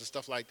clubs and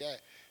stuff like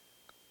that.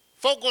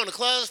 Folk going to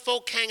clubs,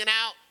 folk hanging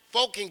out,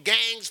 folk in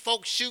gangs,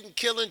 folk shooting,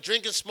 killing,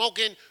 drinking,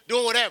 smoking,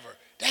 doing whatever.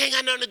 They ain't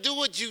got nothing to do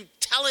with you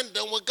telling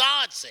them what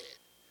God said.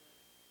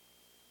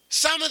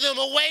 Some of them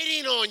are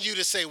waiting on you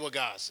to say what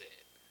God said.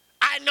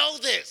 I know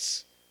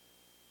this.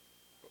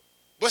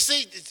 But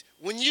see,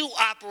 when you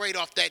operate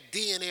off that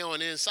DNA on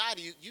the inside of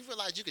you, you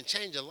realize you can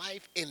change your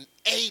life in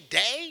a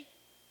day,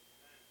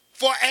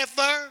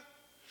 forever.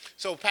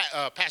 So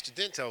Pastor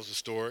Dent tells the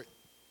story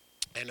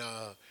and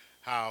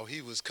how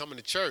he was coming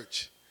to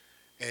church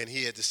and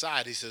he had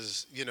decided, he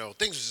says, things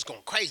were just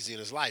going crazy in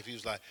his life. He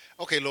was like,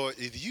 okay, Lord,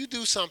 if you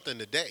do something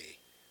today,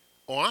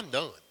 I'm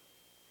done.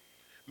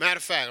 Matter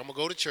of fact, I'm going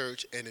to go to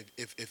church, and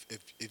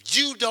if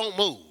you don't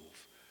move,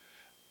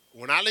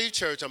 when I leave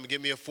church, I'm going to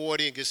get me a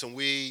 40 and get some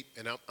weed,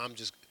 and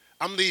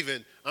I'm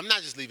leaving. I'm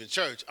not just leaving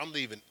church. I'm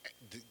leaving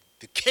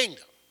the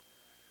kingdom.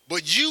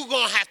 But you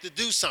going to have to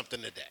do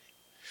something today.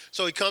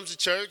 So he comes to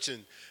church,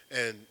 and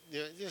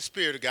the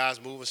Spirit of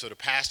God's moving, so the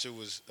pastor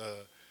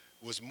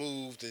was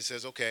moved and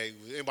says, okay,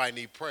 anybody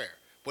need prayer?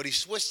 But he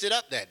switched it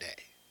up that day.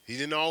 He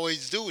didn't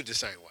always do it the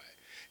same way.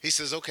 He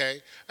says,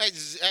 okay, hey,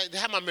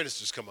 have my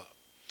ministers come up.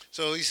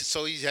 So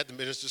he had the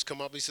ministers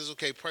come up. He says,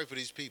 okay, pray for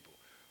these people.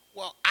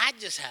 Well, I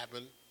just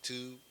happened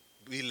to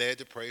be led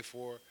to pray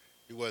for,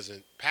 he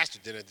wasn't Pastor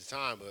Dent at the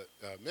time, but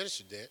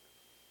Minister Dent.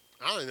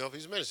 I don't even know if he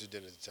was Minister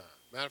Dent at the time.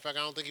 Matter of fact,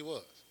 I don't think he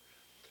was.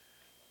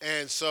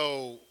 And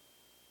so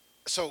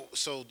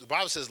the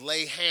Bible says,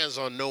 lay hands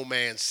on no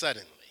man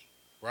suddenly,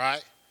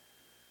 right?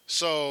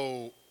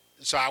 So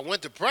I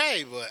went to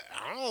pray, but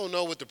I don't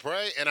know what to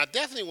pray, and I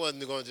definitely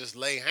wasn't going to just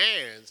lay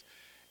hands.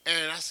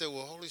 And I said,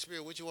 well, Holy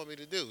Spirit, what you want me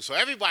to do? So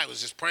everybody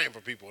was just praying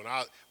for people,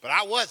 but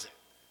I wasn't.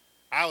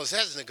 I was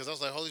hesitant because I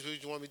was like, Holy Spirit,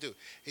 what you want me to do?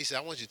 He said,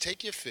 I want you to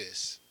take your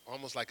fist,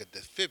 almost like a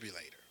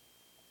defibrillator,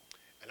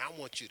 and I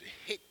want you to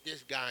hit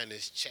this guy in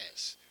his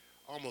chest,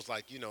 almost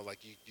like, you're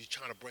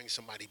trying to bring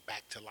somebody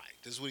back to life.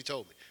 This is what he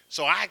told me.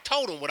 So I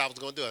told him what I was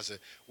going to do. I said,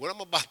 what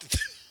I'm about to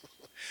do,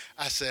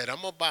 I said,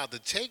 I'm about to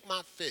take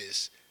my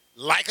fist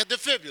like a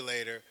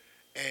defibrillator,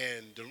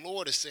 and the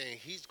Lord is saying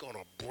he's going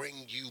to bring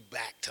you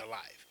back to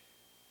life.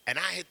 And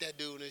I hit that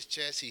dude in his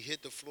chest. He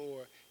hit the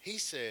floor. He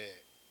said,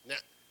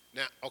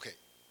 now, okay.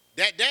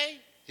 That day,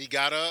 he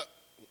got up.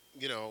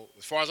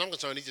 As far as I'm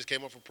concerned, he just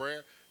came up for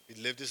prayer.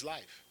 He lived his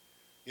life.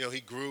 He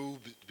grew,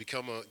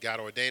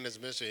 got ordained as a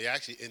minister. He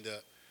actually ended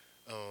up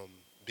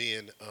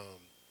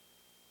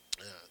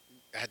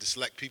I had to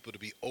select people to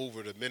be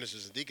over the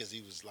ministers and deacons.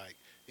 He was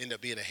ended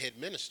up being a head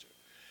minister.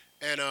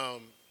 And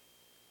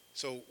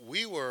so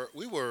we were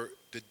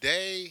the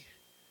day.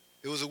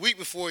 It was a week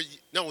before, it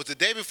was the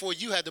day before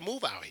you had to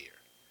move out here.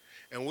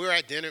 And we were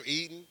at dinner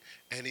eating,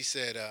 and he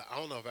said, I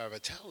don't know if I ever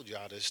told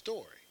y'all this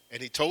story.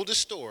 And he told the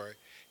story.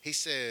 He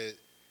said,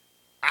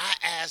 I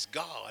asked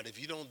God,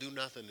 if you don't do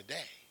nothing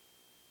today,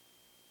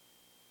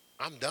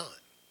 I'm done.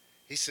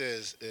 He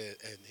says,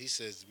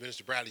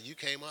 Minister Bradley, you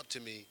came up to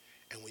me,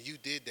 and when you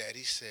did that,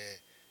 he said,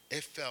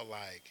 it felt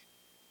like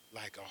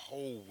a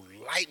whole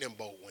lightning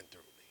bolt went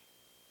through me.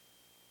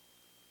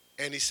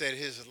 And he said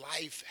his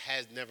life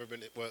has never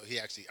been, well, he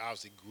actually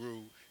obviously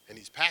grew, and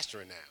he's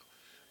pastoring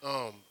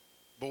now.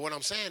 But what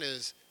I'm saying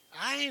is,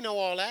 I ain't know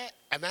all that.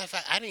 As a matter of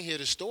fact, I didn't hear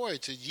the story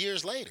till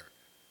years later.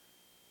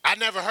 I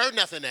never heard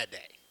nothing that day.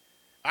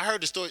 I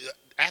heard the story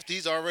After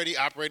he's already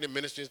operating in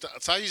ministry and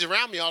stuff. So he's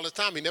around me all the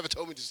time. He never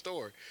told me the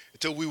story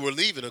until we were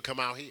leaving to come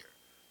out here.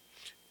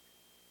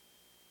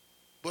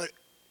 But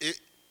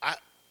I'm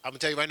going to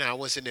tell you right now, I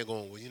wasn't sitting there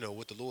going, well, you know,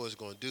 what the Lord is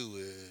going to do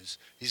is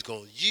he's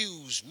going to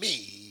use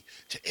me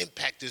to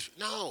impact this.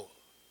 No.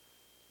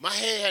 My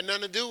head had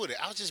nothing to do with it.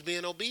 I was just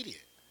being obedient.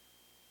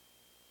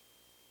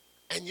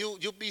 And you'll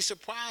be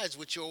surprised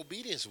what your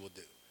obedience will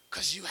do.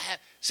 Because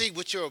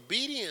what your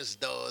obedience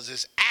does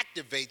is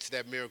activates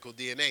that miracle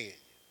DNA in you.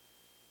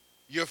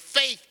 Your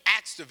faith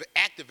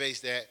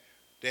activates that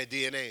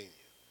DNA in you.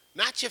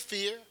 Not your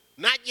fear,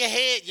 not your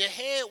head. Your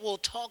head will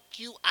talk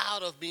you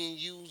out of being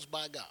used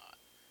by God.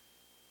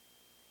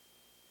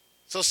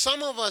 So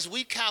some of us,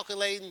 we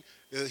calculating,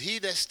 he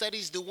that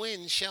studies the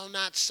wind shall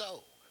not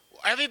sow.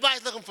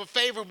 Everybody's looking for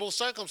favorable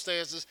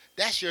circumstances.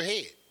 That's your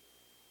head.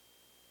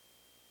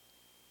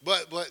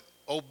 But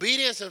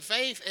obedience and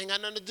faith ain't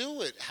got nothing to do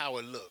with how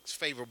it looks,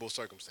 favorable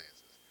circumstances.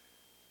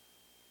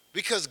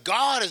 Because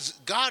God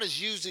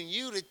is using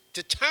you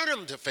to turn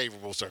them to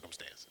favorable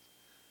circumstances.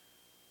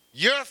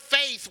 Your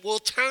faith will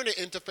turn it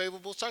into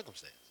favorable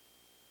circumstances.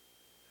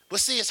 But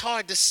see, it's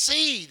hard to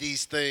see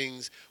these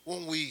things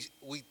when we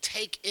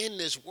take in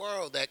this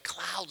world that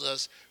clouds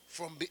us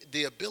from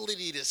the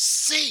ability to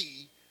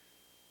see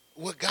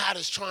what God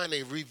is trying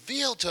to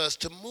reveal to us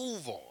to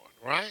move on,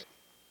 right?